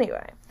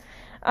anyway,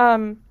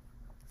 so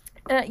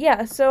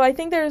I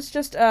think there's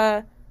just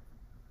there's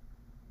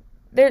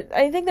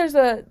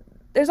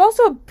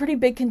also a pretty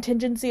big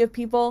contingency of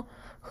people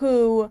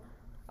who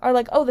are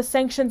like, oh, the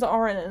sanctions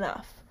aren't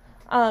enough.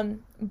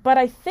 But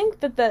I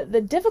think that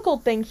the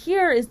difficult thing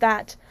here is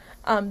that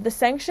the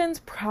sanctions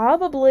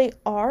probably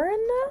are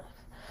enough.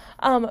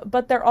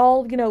 But they're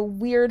all,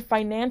 weird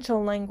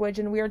financial language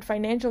and weird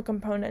financial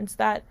components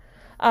that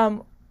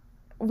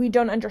we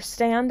don't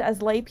understand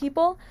as lay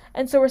people.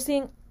 And so we're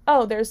seeing,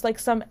 oh, there's like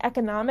some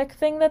economic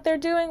thing that they're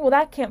doing. Well,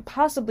 that can't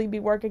possibly be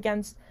working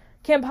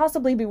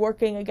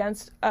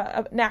against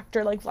an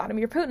actor like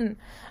Vladimir Putin.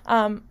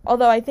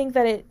 Although I think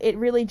that it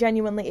really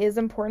genuinely is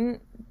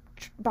important.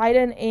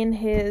 Biden, in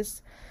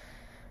his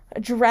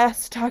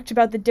address, talked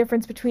about the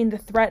difference between the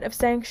threat of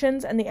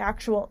sanctions and the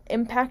actual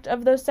impact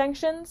of those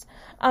sanctions.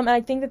 And I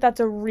think that that's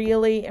a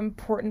really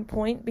important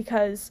point,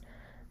 because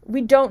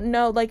we don't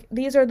know, like,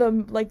 these are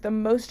the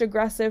most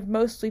aggressive,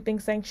 most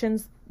sweeping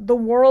sanctions the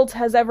world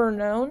has ever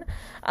known.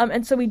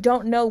 And so we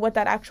don't know what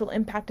that actual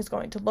impact is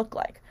going to look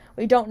like.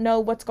 We don't know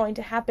what's going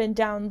to happen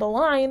down the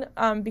line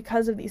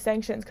because of these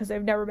sanctions, because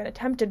they've never been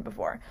attempted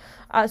before.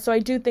 So I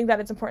do think that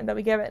it's important that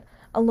we give it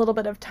a little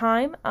bit of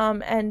time.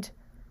 And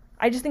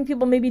I just think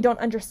people maybe don't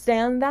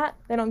understand that.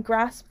 They don't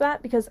grasp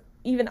that, because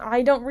even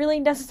I don't really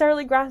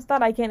necessarily grasp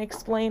that. I can't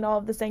explain all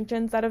of the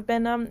sanctions that have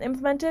been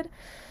implemented.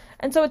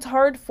 And so it's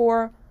hard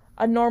for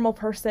a normal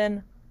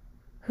person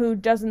who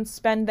doesn't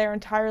spend their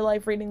entire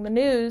life reading the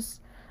news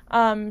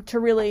to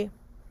really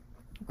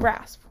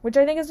grasp, which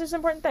I think is just an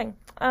important thing.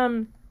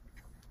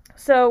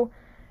 So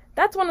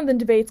that's one of the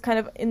debates kind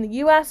of in the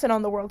U.S. and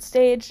on the world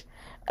stage.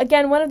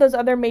 Again, one of those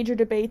other major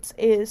debates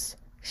is,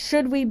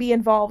 should we be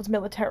involved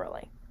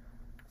militarily?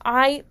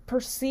 I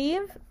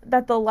perceive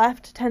that the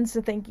left tends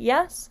to think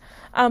yes,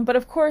 but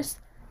of course,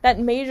 that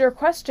major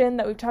question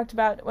that we've talked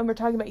about when we're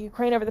talking about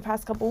Ukraine over the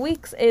past couple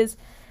weeks is,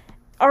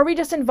 are we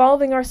just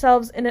involving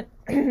ourselves in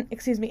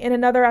in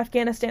another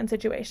Afghanistan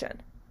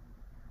situation?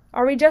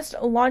 Are we just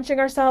launching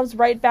ourselves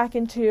right back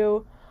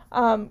into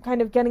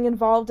kind of getting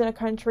involved in a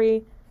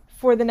country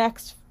for the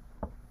next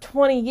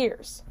 20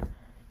 years?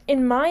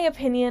 In my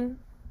opinion,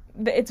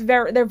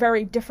 they're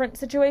very different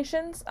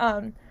situations,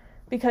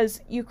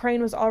 because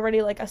Ukraine was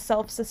already like a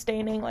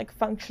self-sustaining, like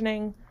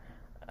functioning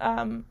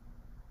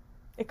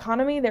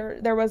economy.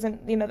 There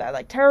wasn't, that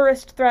like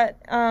terrorist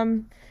threat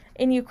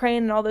in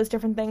Ukraine and all those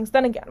different things.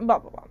 Then again, blah,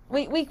 blah, blah.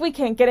 We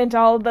can't get into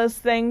all of those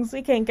things.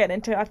 We can't get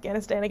into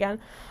Afghanistan again.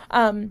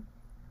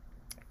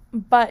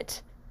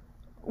 But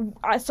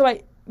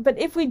but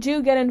if we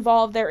do get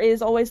involved, there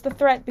is always the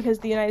threat, because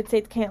the United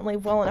States can't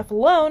leave well enough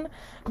alone,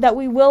 that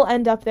we will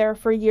end up there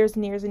for years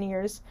and years and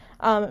years,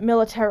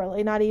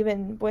 militarily, not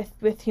even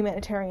with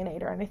humanitarian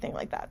aid or anything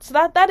like that.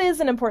 So that is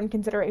an important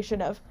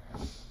consideration of,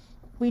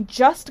 we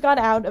just got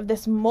out of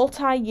this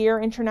multi-year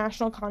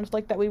international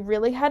conflict that we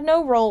really had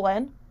no role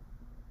in.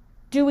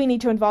 Do we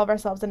need to involve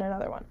ourselves in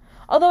another one?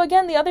 Although,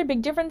 again, the other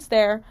big difference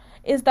there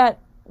is that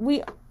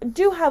we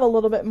do have a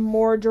little bit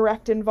more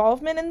direct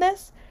involvement in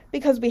this,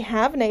 because we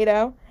have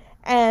NATO,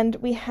 and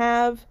we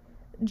have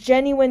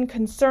genuine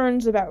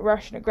concerns about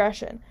Russian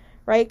aggression,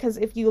 right? Because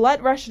if you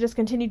let Russia just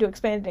continue to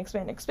expand and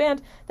expand and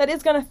expand, that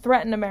is going to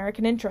threaten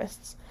American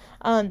interests.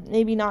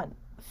 Maybe not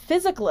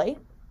physically,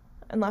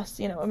 unless,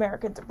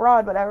 Americans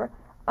abroad, whatever.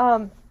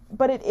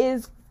 But it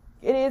is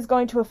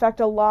going to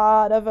affect a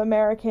lot of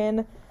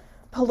American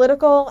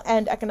political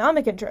and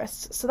economic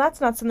interests. So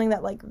that's not something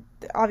that,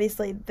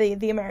 obviously,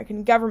 the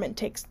American government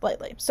takes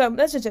lightly. So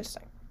that's just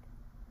interesting.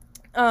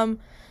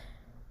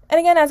 And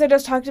again, as I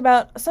just talked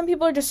about, some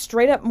people are just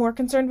straight up more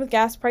concerned with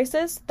gas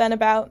prices than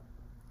about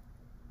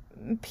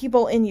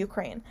people in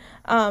Ukraine.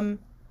 And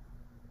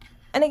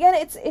again,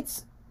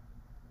 it's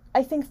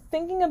I think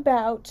thinking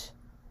about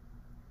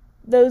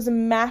those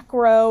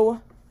macro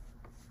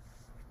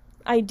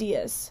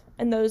ideas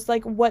and those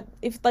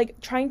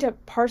trying to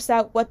parse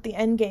out what the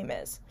end game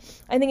is.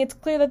 I think it's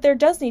clear that there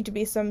does need to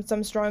be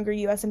some stronger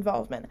U.S.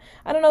 involvement.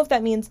 I don't know if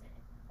that means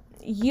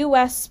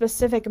U.S.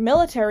 specific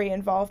military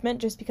involvement,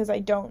 just because I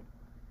don't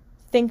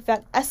think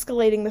that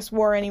escalating this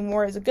war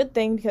anymore is a good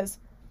thing, because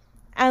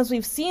as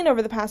we've seen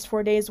over the past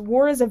 4 days,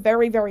 war is a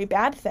very, very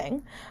bad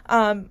thing.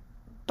 But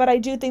I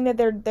do think that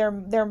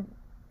they're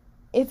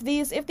if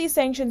these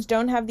sanctions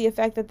don't have the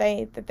effect that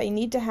they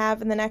need to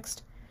have in the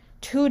next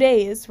 2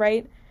 days,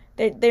 right?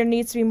 There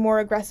needs to be more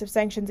aggressive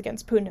sanctions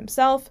against Putin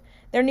himself.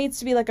 There needs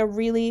to be a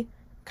really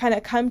kind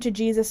of come to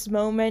Jesus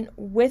moment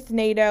with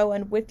NATO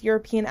and with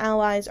European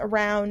allies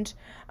around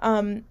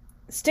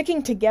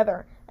sticking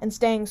together and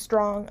staying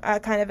strong,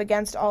 kind of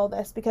against all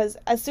this, because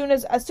as soon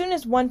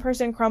as one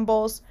person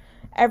crumbles,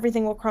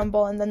 everything will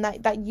crumble, and then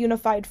that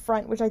unified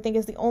front, which I think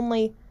is the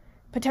only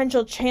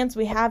potential chance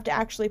we have to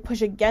actually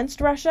push against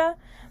Russia,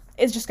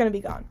 is just going to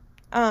be gone.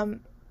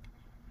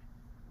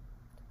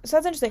 So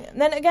that's interesting.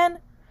 And then again,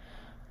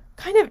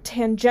 kind of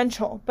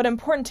tangential, but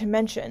important to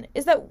mention,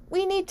 is that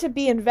we need to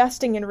be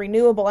investing in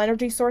renewable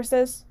energy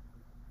sources.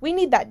 We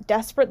need that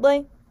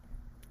desperately.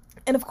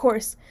 And of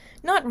course,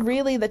 not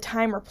really the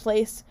time or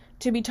place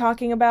to be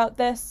talking about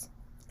this.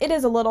 It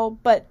is a little,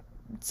 but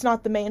it's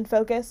not the main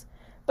focus.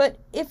 But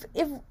if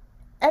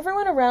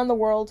everyone around the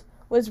world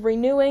was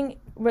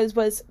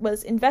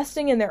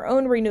investing in their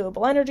own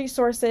renewable energy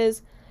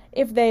sources,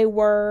 if they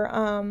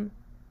were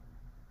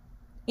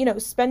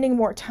spending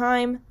more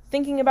time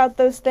thinking about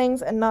those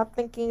things and not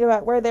thinking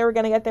about where they were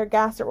going to get their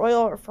gas or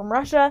oil or from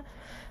Russia,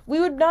 we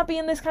would not be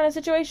in this kind of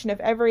situation if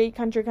every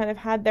country kind of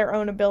had their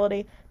own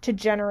ability to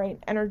generate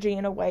energy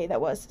in a way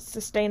that was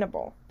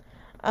sustainable.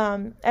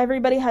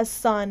 Everybody has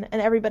sun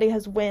and everybody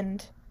has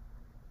wind,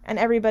 and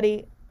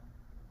everybody,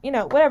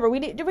 whatever. We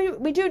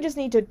do just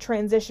need to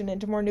transition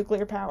into more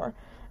nuclear power.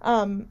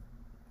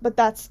 But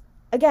that's,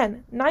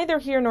 again, neither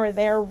here nor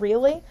there,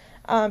 really.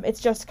 It's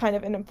just kind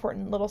of an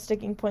important little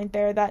sticking point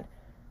there that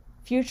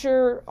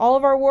all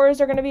of our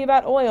wars are going to be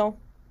about oil.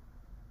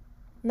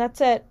 And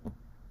that's it.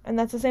 And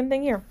that's the same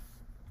thing here.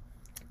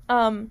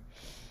 And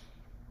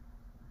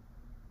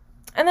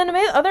then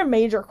other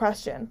major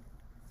question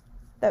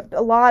that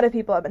a lot of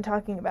people have been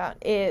talking about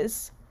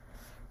is,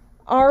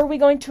 are we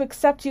going to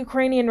accept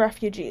Ukrainian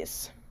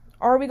refugees?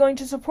 Are we going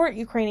to support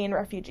Ukrainian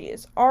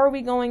refugees? Are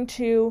we going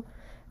to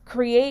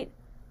create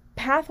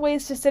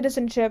pathways to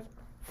citizenship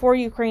for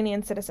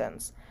Ukrainian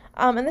citizens?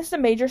 And this is a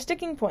major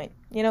sticking point.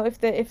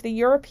 If the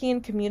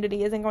European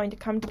community isn't going to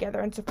come together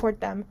and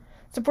support the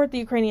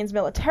Ukrainians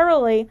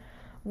militarily,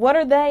 what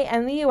are they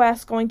and the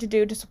U.S. going to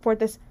do to support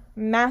this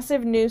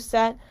massive new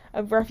set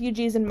of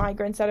refugees and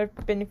migrants that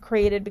have been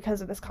created because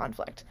of this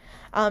conflict?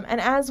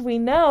 And as we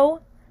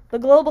know, the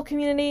global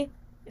community,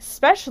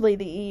 especially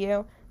the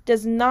EU,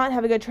 does not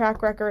have a good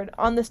track record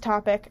on this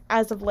topic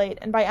as of late.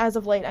 And by as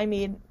of late, I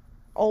mean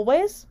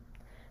always.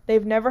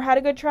 They've never had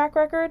a good track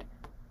record.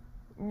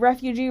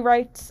 Refugee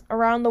rights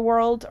around the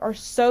world are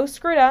so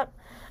screwed up.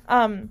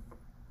 And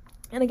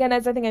again,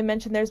 as I think I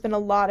mentioned, there's been a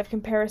lot of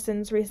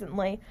comparisons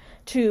recently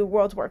to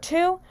World War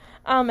II.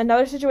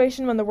 Another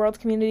situation when the world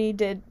community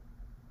did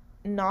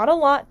not a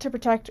lot to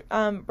protect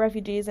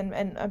refugees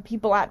and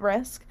people at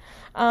risk.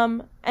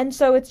 And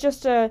so it's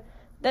just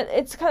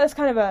it's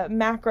kind of a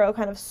macro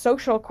kind of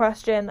social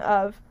question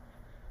of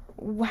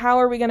how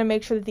are we going to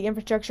make sure that the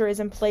infrastructure is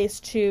in place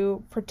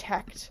to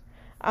protect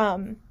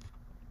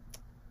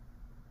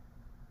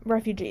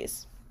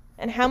refugees,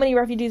 and how many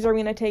refugees are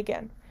we going to take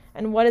in,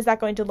 and what is that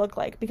going to look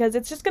like? Because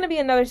it's just going to be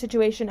another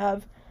situation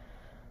of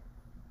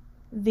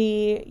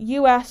the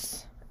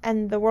U.S.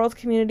 and the world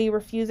community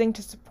refusing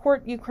to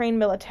support Ukraine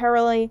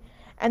militarily,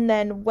 and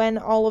then when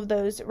all of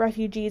those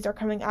refugees are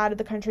coming out of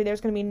the country,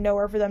 there's going to be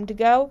nowhere for them to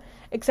go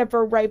except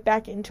for right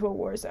back into a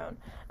war zone.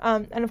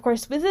 And of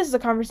course, this is a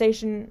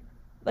conversation,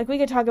 like, we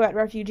could talk about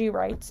refugee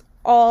rights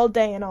all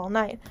day and all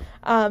night,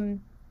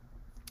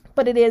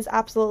 but it is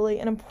absolutely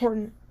an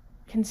important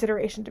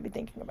consideration to be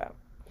thinking about.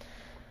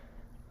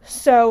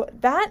 So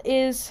that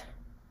is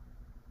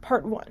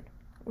part one.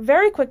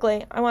 Very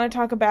quickly, I want to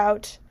talk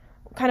about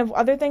kind of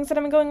other things that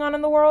have been going on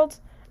in the world.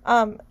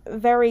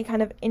 Very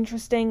kind of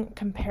interesting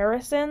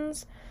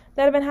comparisons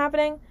that have been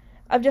happening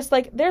of just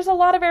like, there's a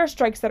lot of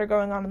airstrikes that are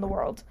going on in the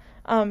world.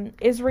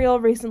 Israel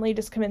recently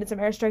just committed some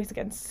airstrikes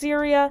against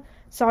Syria.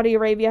 Saudi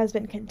Arabia has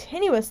been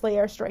continuously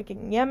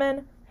airstriking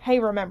Yemen. Hey,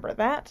 remember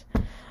that.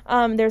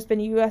 There's been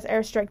U.S.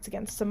 airstrikes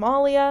against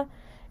Somalia.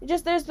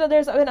 Just there's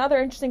been other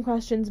interesting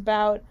questions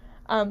about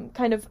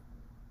kind of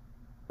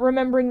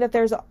remembering that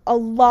there's a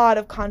lot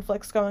of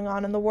conflicts going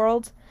on in the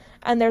world,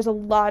 and there's a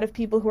lot of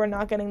people who are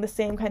not getting the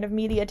same kind of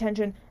media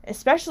attention,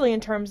 especially in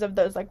terms of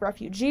those like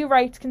refugee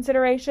rights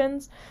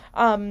considerations.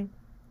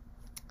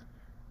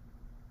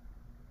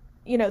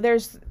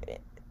 There's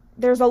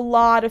a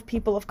lot of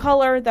people of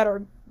color that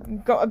are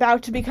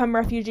about to become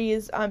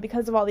refugees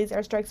because of all these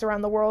airstrikes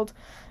around the world,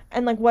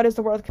 and like, what is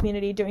the world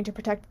community doing to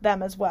protect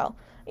them as well?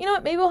 You know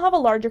what, maybe we'll have a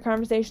larger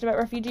conversation about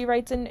refugee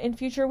rights in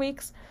future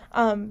weeks,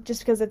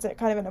 just because it's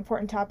kind of an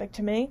important topic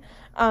to me.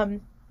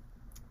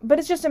 But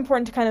it's just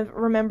important to kind of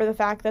remember the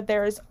fact that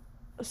there's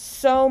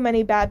so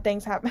many bad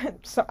things happen.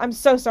 So I'm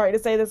so sorry to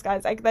say this,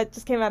 guys. That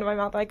just came out of my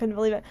mouth. I couldn't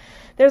believe it.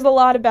 There's a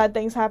lot of bad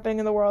things happening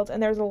in the world,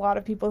 and there's a lot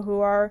of people who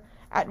are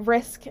at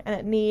risk and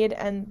at need,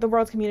 and the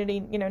world community,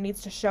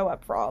 needs to show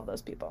up for all of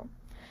those people.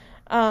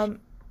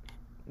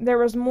 There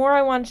was more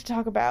I wanted to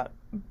talk about,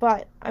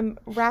 but I'm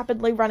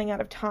rapidly running out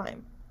of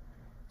time.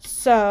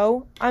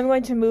 So I'm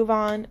going to move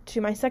on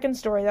to my second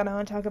story that I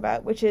want to talk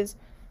about, which is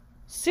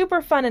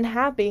super fun and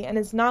happy and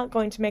is not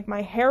going to make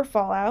my hair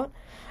fall out.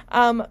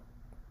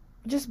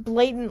 Just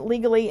blatant,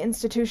 legally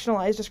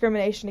institutionalized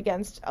discrimination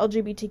against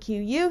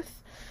LGBTQ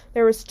youth.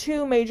 There was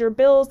 2 major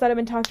bills that have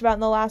been talked about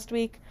in the last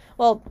week.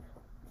 Well,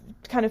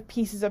 kind of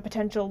pieces of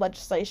potential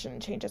legislation,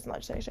 changes in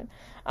legislation.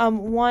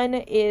 One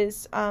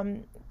is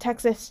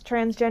Texas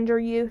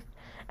transgender youth,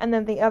 and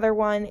then the other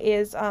one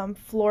is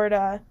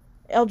Florida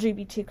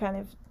LGBT kind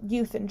of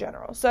youth in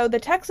general. So the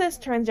Texas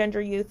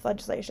transgender youth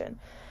legislation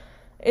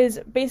is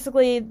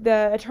basically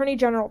the Attorney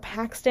General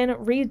Paxton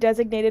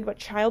redesignated what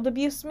child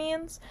abuse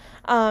means,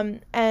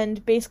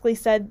 and basically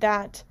said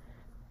that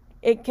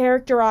it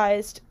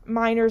characterized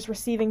minors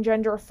receiving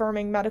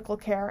gender-affirming medical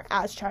care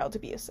as child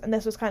abuse, and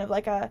this was kind of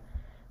like an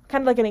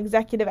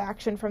executive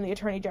action from the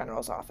Attorney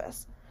General's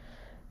office.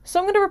 So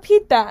I'm going to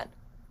repeat that.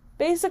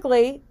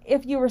 Basically,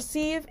 if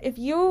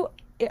you,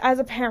 as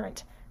a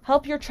parent,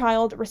 help your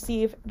child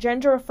receive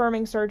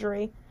gender-affirming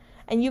surgery,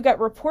 and you get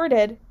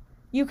reported,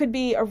 you could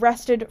be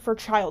arrested for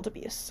child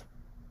abuse.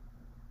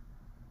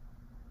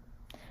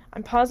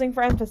 I'm pausing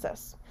for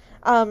emphasis.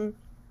 And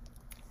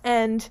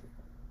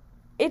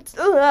it's,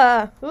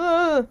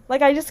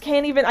 like, I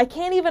can't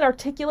even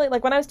articulate,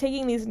 like, when I was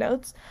taking these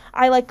notes,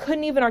 I,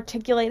 couldn't even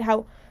articulate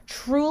how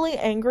truly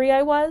angry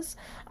I was.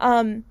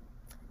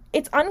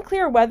 It's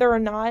unclear whether or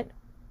not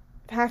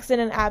Paxton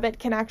and Abbott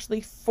can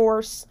actually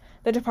force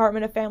the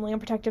Department of Family and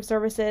Protective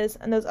Services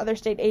and those other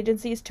state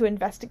agencies to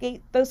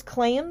investigate those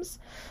claims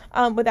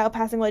without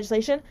passing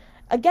legislation.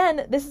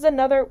 Again, this is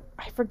another,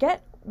 I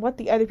forget what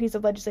the other piece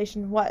of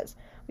legislation was.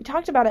 We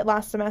talked about it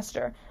last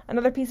semester.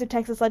 Another piece of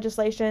Texas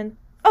legislation,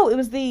 it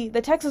was the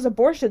Texas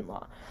abortion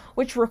law,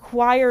 which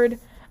required,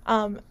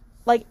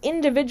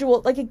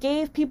 it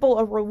gave people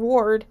a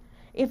reward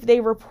if they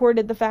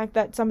reported the fact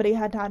that somebody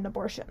had had an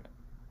abortion.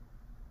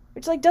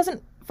 Which,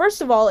 doesn't,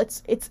 first of all,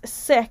 it's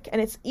sick, and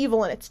it's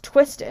evil, and it's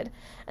twisted.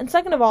 And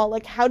second of all,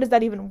 how does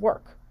that even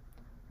work?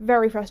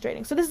 Very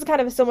frustrating. So this is kind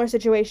of a similar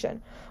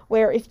situation,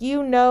 where if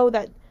you know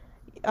that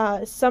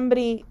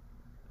somebody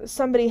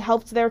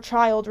helped their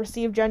child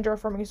receive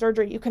gender-affirming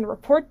surgery, you can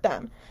report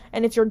them,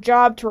 and it's your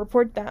job to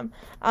report them.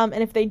 And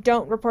if they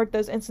don't report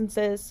those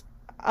instances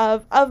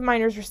of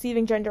minors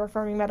receiving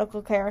gender-affirming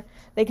medical care,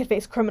 they could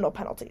face criminal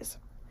penalties.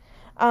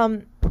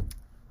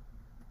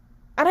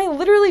 And I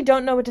literally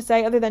don't know what to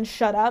say other than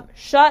shut up.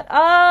 Shut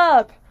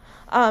up!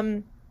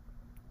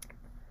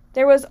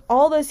 There was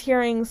all those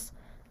hearings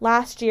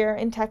last year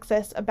in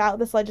Texas about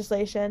this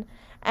legislation,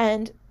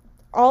 and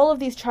all of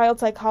these child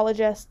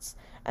psychologists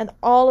and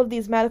all of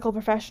these medical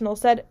professionals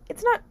said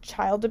it's not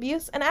child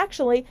abuse, and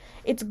actually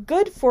it's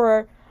good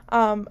for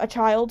a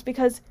child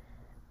because,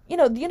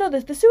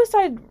 the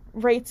suicide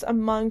rates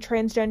among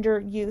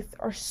transgender youth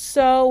are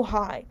so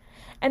high,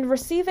 and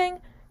receiving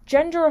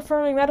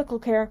gender-affirming medical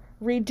care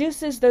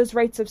reduces those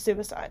rates of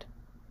suicide.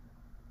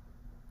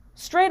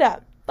 Straight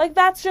up.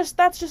 That's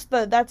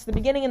the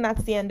beginning and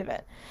that's the end of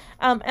it.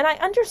 And I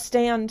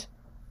understand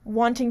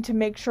wanting to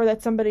make sure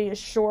that somebody is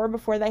sure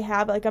before they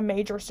have, a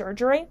major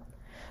surgery.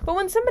 But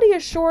when somebody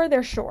is sure,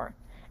 they're sure.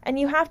 And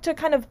you have to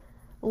kind of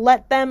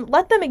let them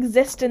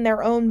exist in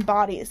their own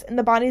bodies, in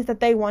the bodies that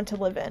they want to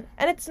live in.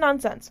 And it's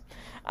nonsense.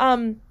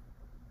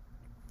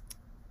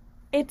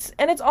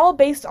 it's all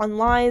based on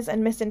lies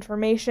and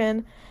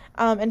misinformation,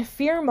 and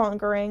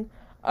fear-mongering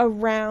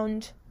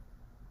around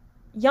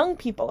young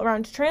people,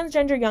 around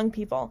transgender young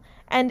people.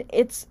 And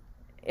it's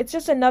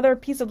just another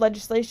piece of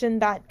legislation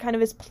that kind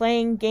of is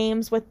playing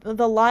games with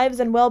the lives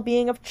and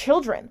well-being of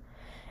children.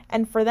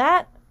 And for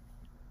that,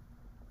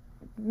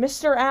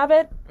 Mr.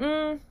 Abbott,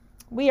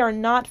 we are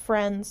not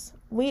friends.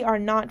 We are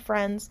not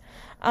friends.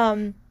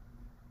 And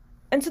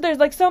so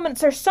there's so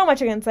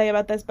much I can say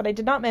about this, but I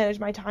did not manage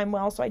my time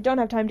well, so I don't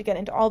have time to get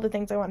into all the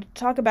things I wanted to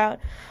talk about.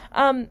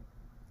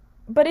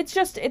 But it's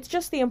just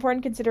the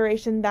important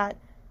consideration that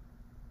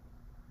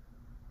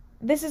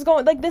this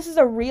is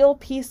a real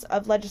piece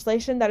of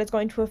legislation that is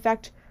going to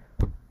affect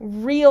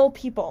real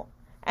people.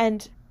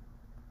 And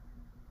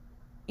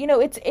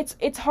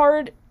it's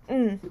hard.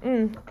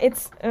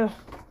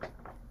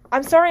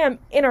 I'm sorry I'm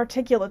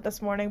inarticulate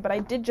this morning, but I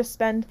did just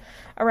spend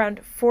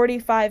around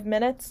 45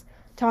 minutes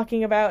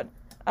talking about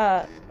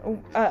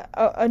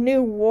a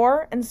new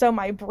war, and so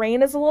my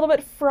brain is a little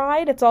bit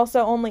fried. It's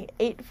also only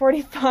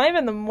 8:45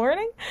 in the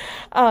morning,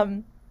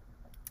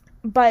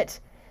 but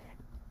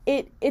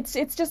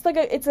it's just like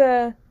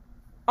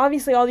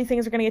obviously all these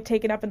things are going to get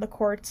taken up in the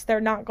courts.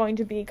 They're not going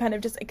to be kind of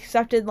just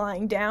accepted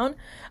lying down,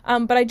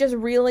 but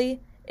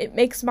it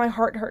makes my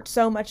heart hurt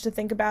so much to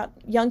think about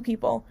young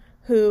people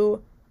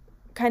who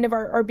kind of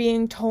are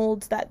being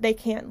told that they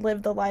can't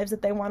live the lives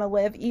that they want to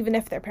live, even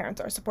if their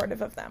parents are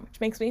supportive of them, which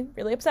makes me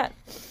really upset.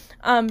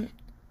 But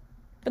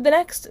the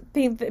next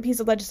piece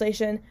of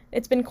legislation,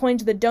 it's been coined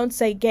the Don't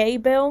Say Gay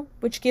bill,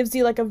 which gives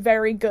you like a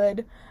very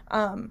good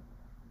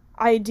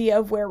idea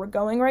of where we're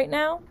going right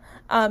now.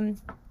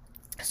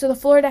 So the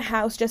Florida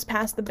House just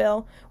passed the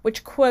bill,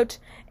 which, quote,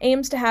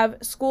 aims to have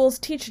schools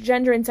teach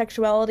gender and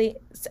sexuality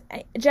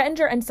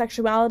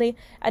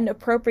at an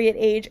appropriate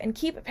age and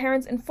keep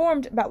parents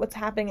informed about what's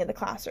happening in the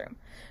classroom.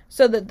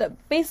 So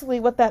basically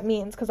what that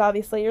means, because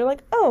obviously you're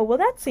like, oh, well,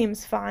 that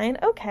seems fine,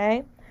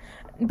 okay.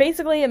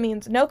 Basically, it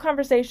means no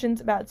conversations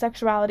about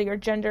sexuality or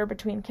gender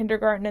between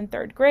kindergarten and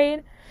third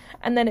grade.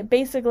 And then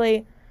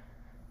the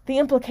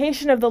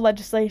implication of the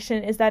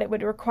legislation is that it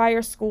would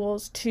require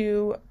schools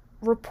to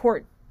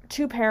report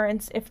to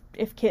parents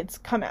if kids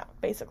come out,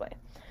 basically.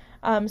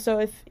 So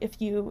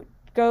if you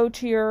go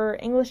to your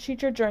English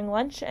teacher during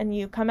lunch and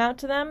you come out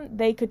to them,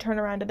 they could turn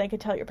around and they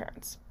could tell your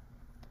parents.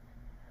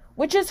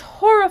 Which is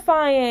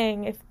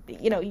horrifying if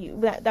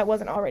that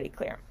wasn't already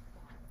clear.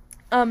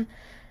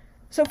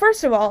 So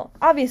first of all,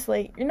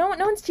 obviously, no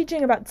one's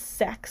teaching about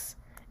sex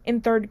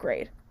in third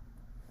grade.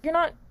 You're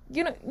not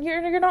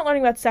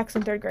learning about sex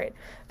in third grade.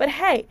 But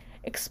hey,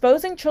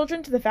 exposing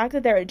children to the fact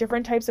that there are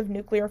different types of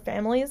nuclear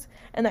families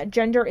and that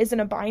gender isn't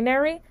a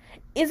binary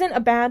isn't a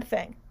bad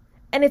thing.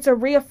 And it's a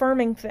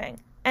reaffirming thing.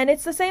 And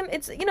it's the same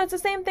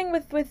thing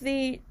with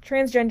the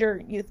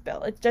transgender youth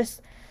bill. It's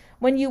just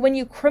when you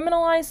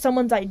criminalize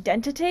someone's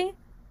identity,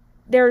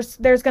 there's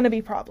going to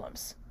be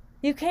problems.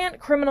 You can't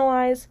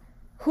criminalize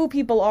who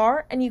people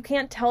are, and you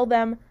can't tell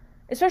them,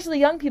 especially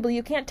young people,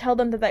 you can't tell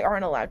them that they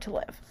aren't allowed to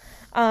live.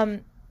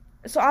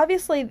 So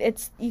obviously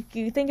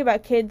you think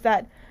about kids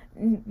that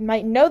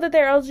might know that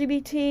they're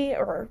LGBT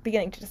or are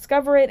beginning to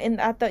discover it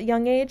at that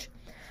young age.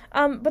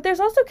 But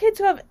there's also kids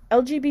who have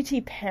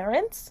LGBT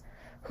parents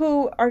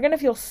who are going to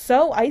feel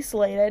so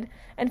isolated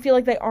and feel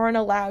like they aren't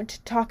allowed to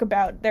talk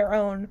about their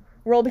own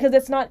role because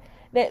it's not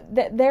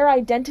that their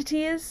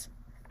identities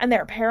and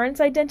their parents'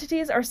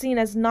 identities are seen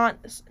as not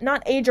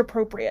age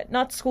appropriate,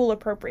 not school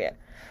appropriate,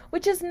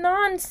 which is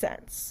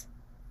nonsense.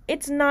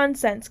 It's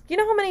nonsense. You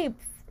know how many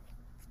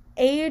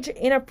age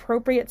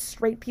inappropriate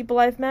straight people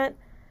I've met?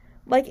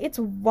 Like, it's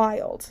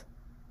wild.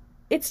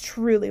 It's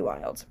truly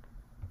wild.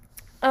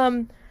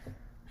 It's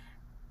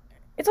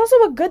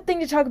also a good thing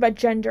to talk about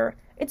gender.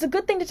 It's a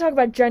good thing to talk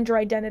about gender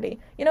identity.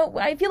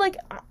 I feel like,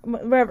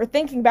 whatever,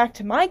 thinking back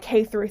to my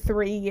K through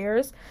 3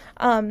 years,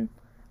 we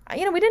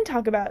didn't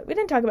talk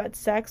about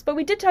sex, but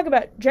we did talk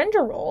about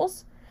gender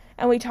roles,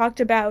 and we talked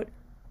about,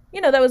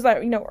 that was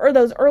like, or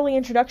those early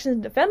introductions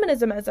into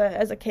feminism as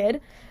a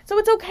kid. So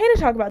it's okay to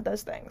talk about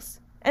those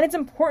things. And it's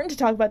important to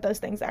talk about those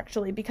things,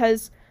 actually,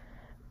 because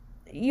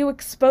you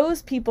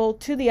expose people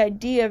to the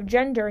idea of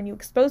gender and you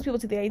expose people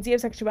to the idea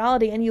of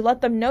sexuality and you let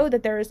them know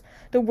that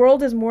the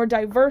world is more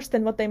diverse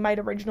than what they might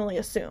originally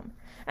assume.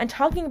 And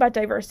talking about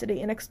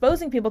diversity and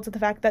exposing people to the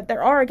fact that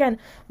there are, again,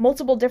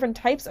 multiple different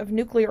types of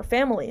nuclear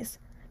families,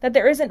 that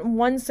there isn't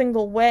one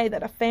single way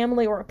that a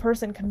family or a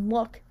person can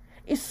look,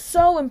 is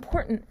so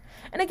important.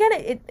 And again,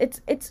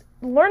 it's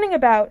learning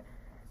about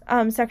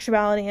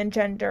sexuality and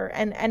gender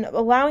and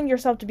allowing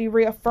yourself to be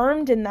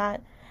reaffirmed in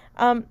that,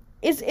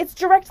 it's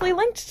directly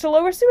linked to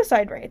lower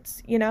suicide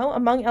rates,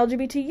 among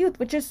LGBT youth,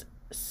 which is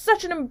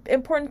such an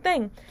important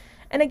thing.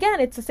 And again,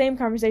 it's the same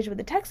conversation with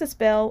the Texas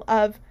bill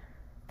of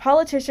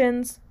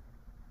politicians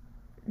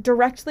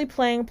directly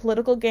playing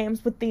political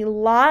games with the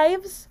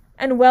lives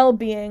and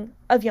well-being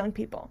of young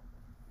people.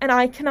 And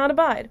I cannot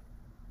abide.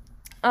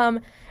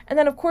 And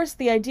then, of course,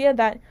 the idea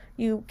that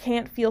you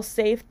can't feel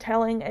safe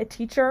telling a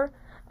teacher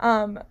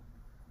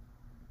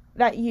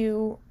that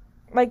you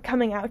like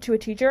coming out to a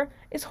teacher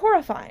is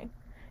horrifying.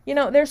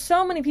 There's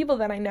so many people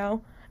that I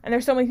know, and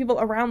there's so many people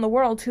around the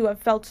world who have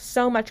felt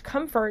so much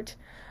comfort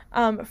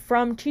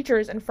from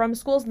teachers and from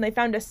schools, and they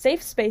found a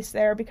safe space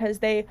there because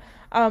they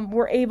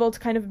were able to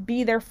kind of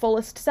be their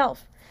fullest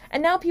self.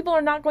 And now people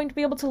are not going to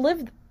be able to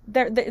live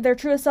their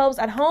truest selves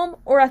at home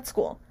or at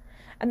school.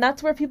 And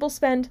that's where people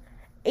spend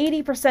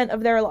 80%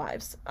 of their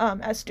lives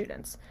as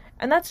students.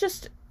 And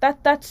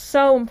that's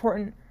so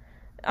important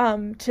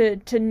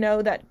to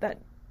know that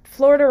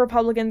Florida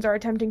Republicans are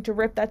attempting to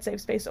rip that safe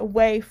space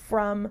away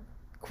from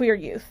queer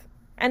youth.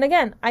 And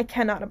again, I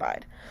cannot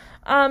abide.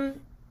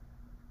 And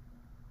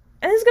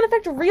this is going to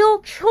affect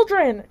real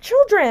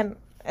children.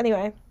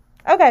 Anyway,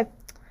 okay.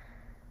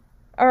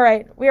 All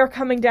right, we are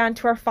coming down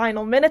to our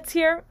final minutes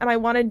here, and I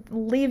want to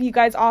leave you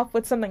guys off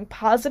with something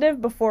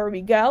positive before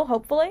we go,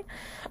 hopefully.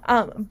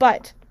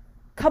 But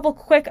couple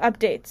quick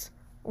updates.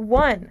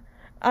 One,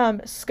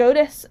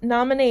 SCOTUS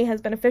nominee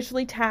has been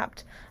officially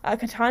tapped.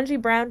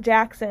 Ketanji Brown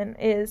Jackson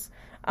is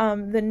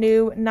the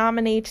new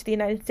nominee to the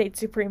United States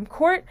Supreme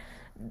Court.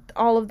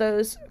 All of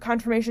those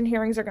confirmation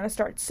hearings are going to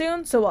start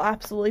soon, so we'll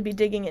absolutely be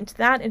digging into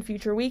that in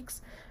future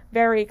weeks.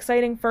 Very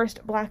exciting.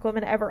 First Black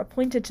woman ever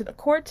appointed to the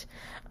court.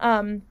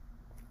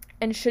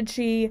 And should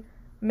she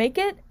make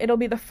it, it'll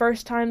be the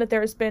first time that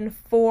there's been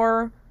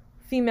 4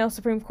 female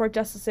Supreme Court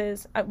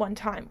justices at one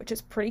time, which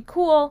is pretty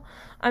cool.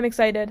 I'm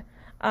excited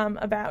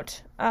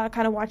about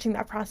kind of watching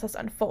that process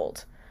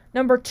unfold.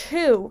 Number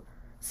 2,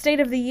 State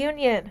of the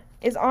Union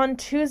is on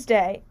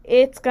Tuesday.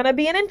 It's going to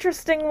be an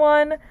interesting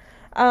one.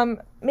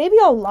 Maybe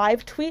I'll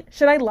live tweet.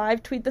 Should I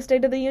live tweet the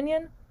State of the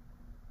Union?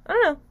 I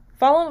don't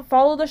know.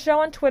 Follow the show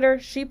on Twitter,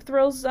 Sheep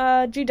Thrills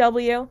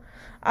GW.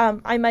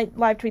 I might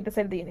live tweet the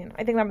State of the Union.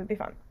 I think that might be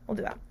fun. We'll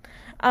do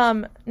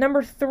that.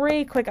 Number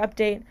 3, quick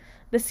update.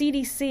 The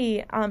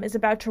CDC is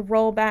about to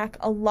roll back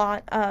a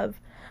lot of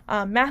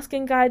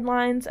masking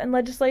guidelines and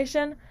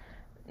legislation.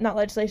 Not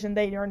legislation,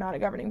 they are not a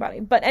governing body.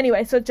 But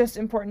anyway, so it's just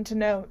important to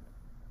note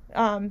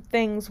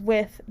things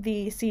with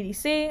the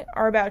CDC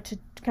are about to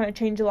kind of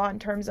change a lot in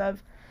terms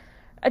of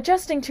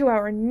adjusting to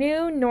our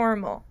new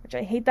normal, which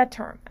I hate that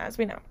term, as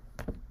we know.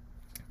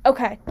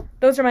 Okay,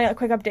 those are my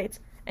quick updates.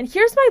 And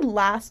here's my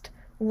last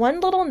one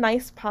little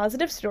nice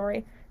positive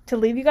story to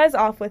leave you guys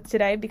off with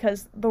today,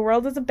 because the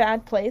world is a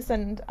bad place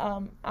and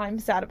I'm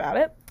sad about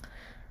it.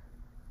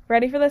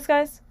 Ready for this,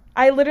 guys?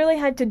 I literally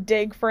had to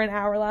dig for an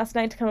hour last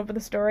night to come up with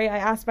a story. I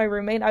asked my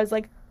roommate, I was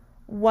like,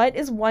 what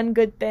is one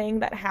good thing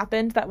that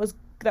happened that was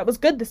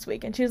good this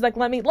week? And she was like,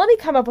 let me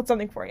come up with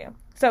something for you.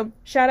 So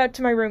shout out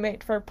to my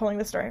roommate for pulling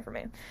the story for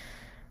me.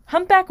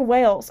 Humpback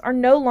whales are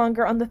no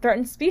longer on the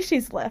threatened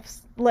species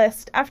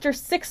list after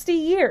 60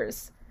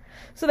 years.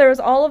 So there was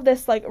all of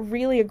this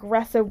really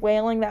aggressive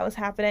whaling that was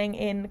happening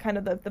in kind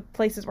of the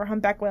places where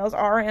humpback whales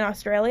are in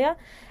Australia.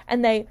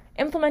 And they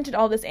implemented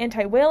all this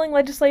anti-whaling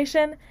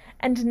legislation.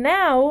 And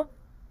now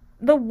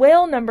the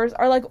whale numbers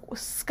are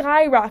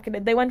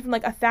skyrocketed. They went from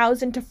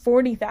 1,000 to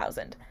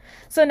 40,000.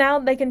 So now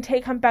they can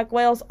take humpback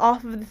whales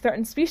off of the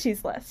threatened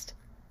species list.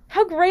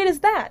 How great is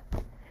that?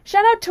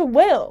 Shout out to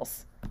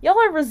whales. Y'all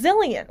are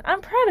resilient.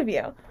 I'm proud of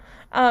you.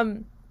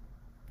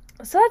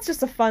 So that's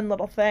just a fun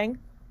little thing.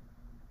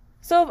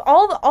 So of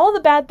all the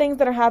bad things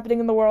that are happening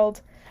in the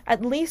world,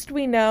 at least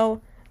we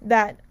know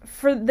that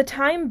for the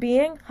time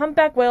being,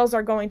 humpback whales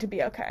are going to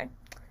be okay.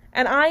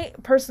 And I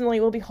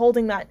personally will be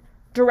holding that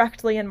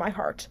directly in my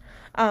heart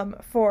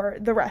for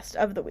the rest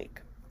of the week.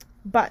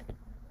 But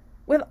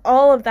with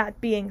all of that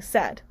being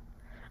said,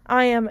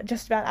 I am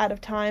just about out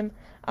of time.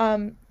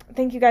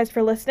 Thank you guys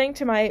for listening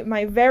to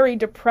my very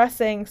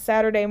depressing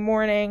Saturday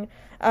morning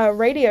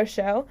radio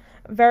show.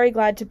 Very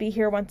glad to be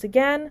here once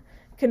again.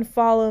 You can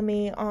follow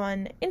me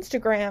on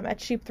Instagram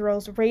at Sheep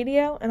Thrills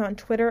Radio and on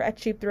Twitter at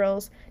Sheep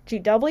Thrills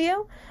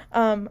GW.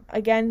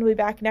 Again, we'll be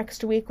back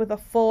next week with a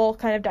full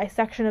kind of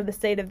dissection of the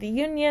State of the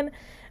Union,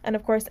 and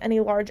of course any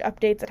large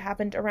updates that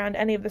happened around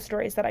any of the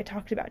stories that I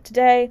talked about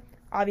today.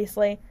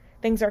 Obviously,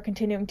 things are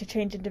continuing to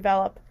change and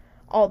develop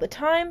all the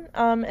time,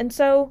 and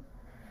so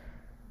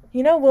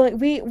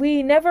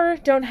we never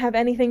don't have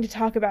anything to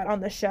talk about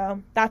on this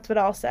show. That's what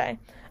I'll say.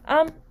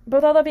 But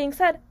with all that being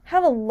said,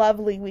 have a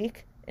lovely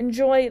week.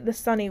 Enjoy the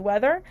sunny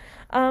weather,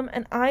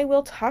 and I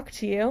will talk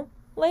to you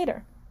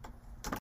later.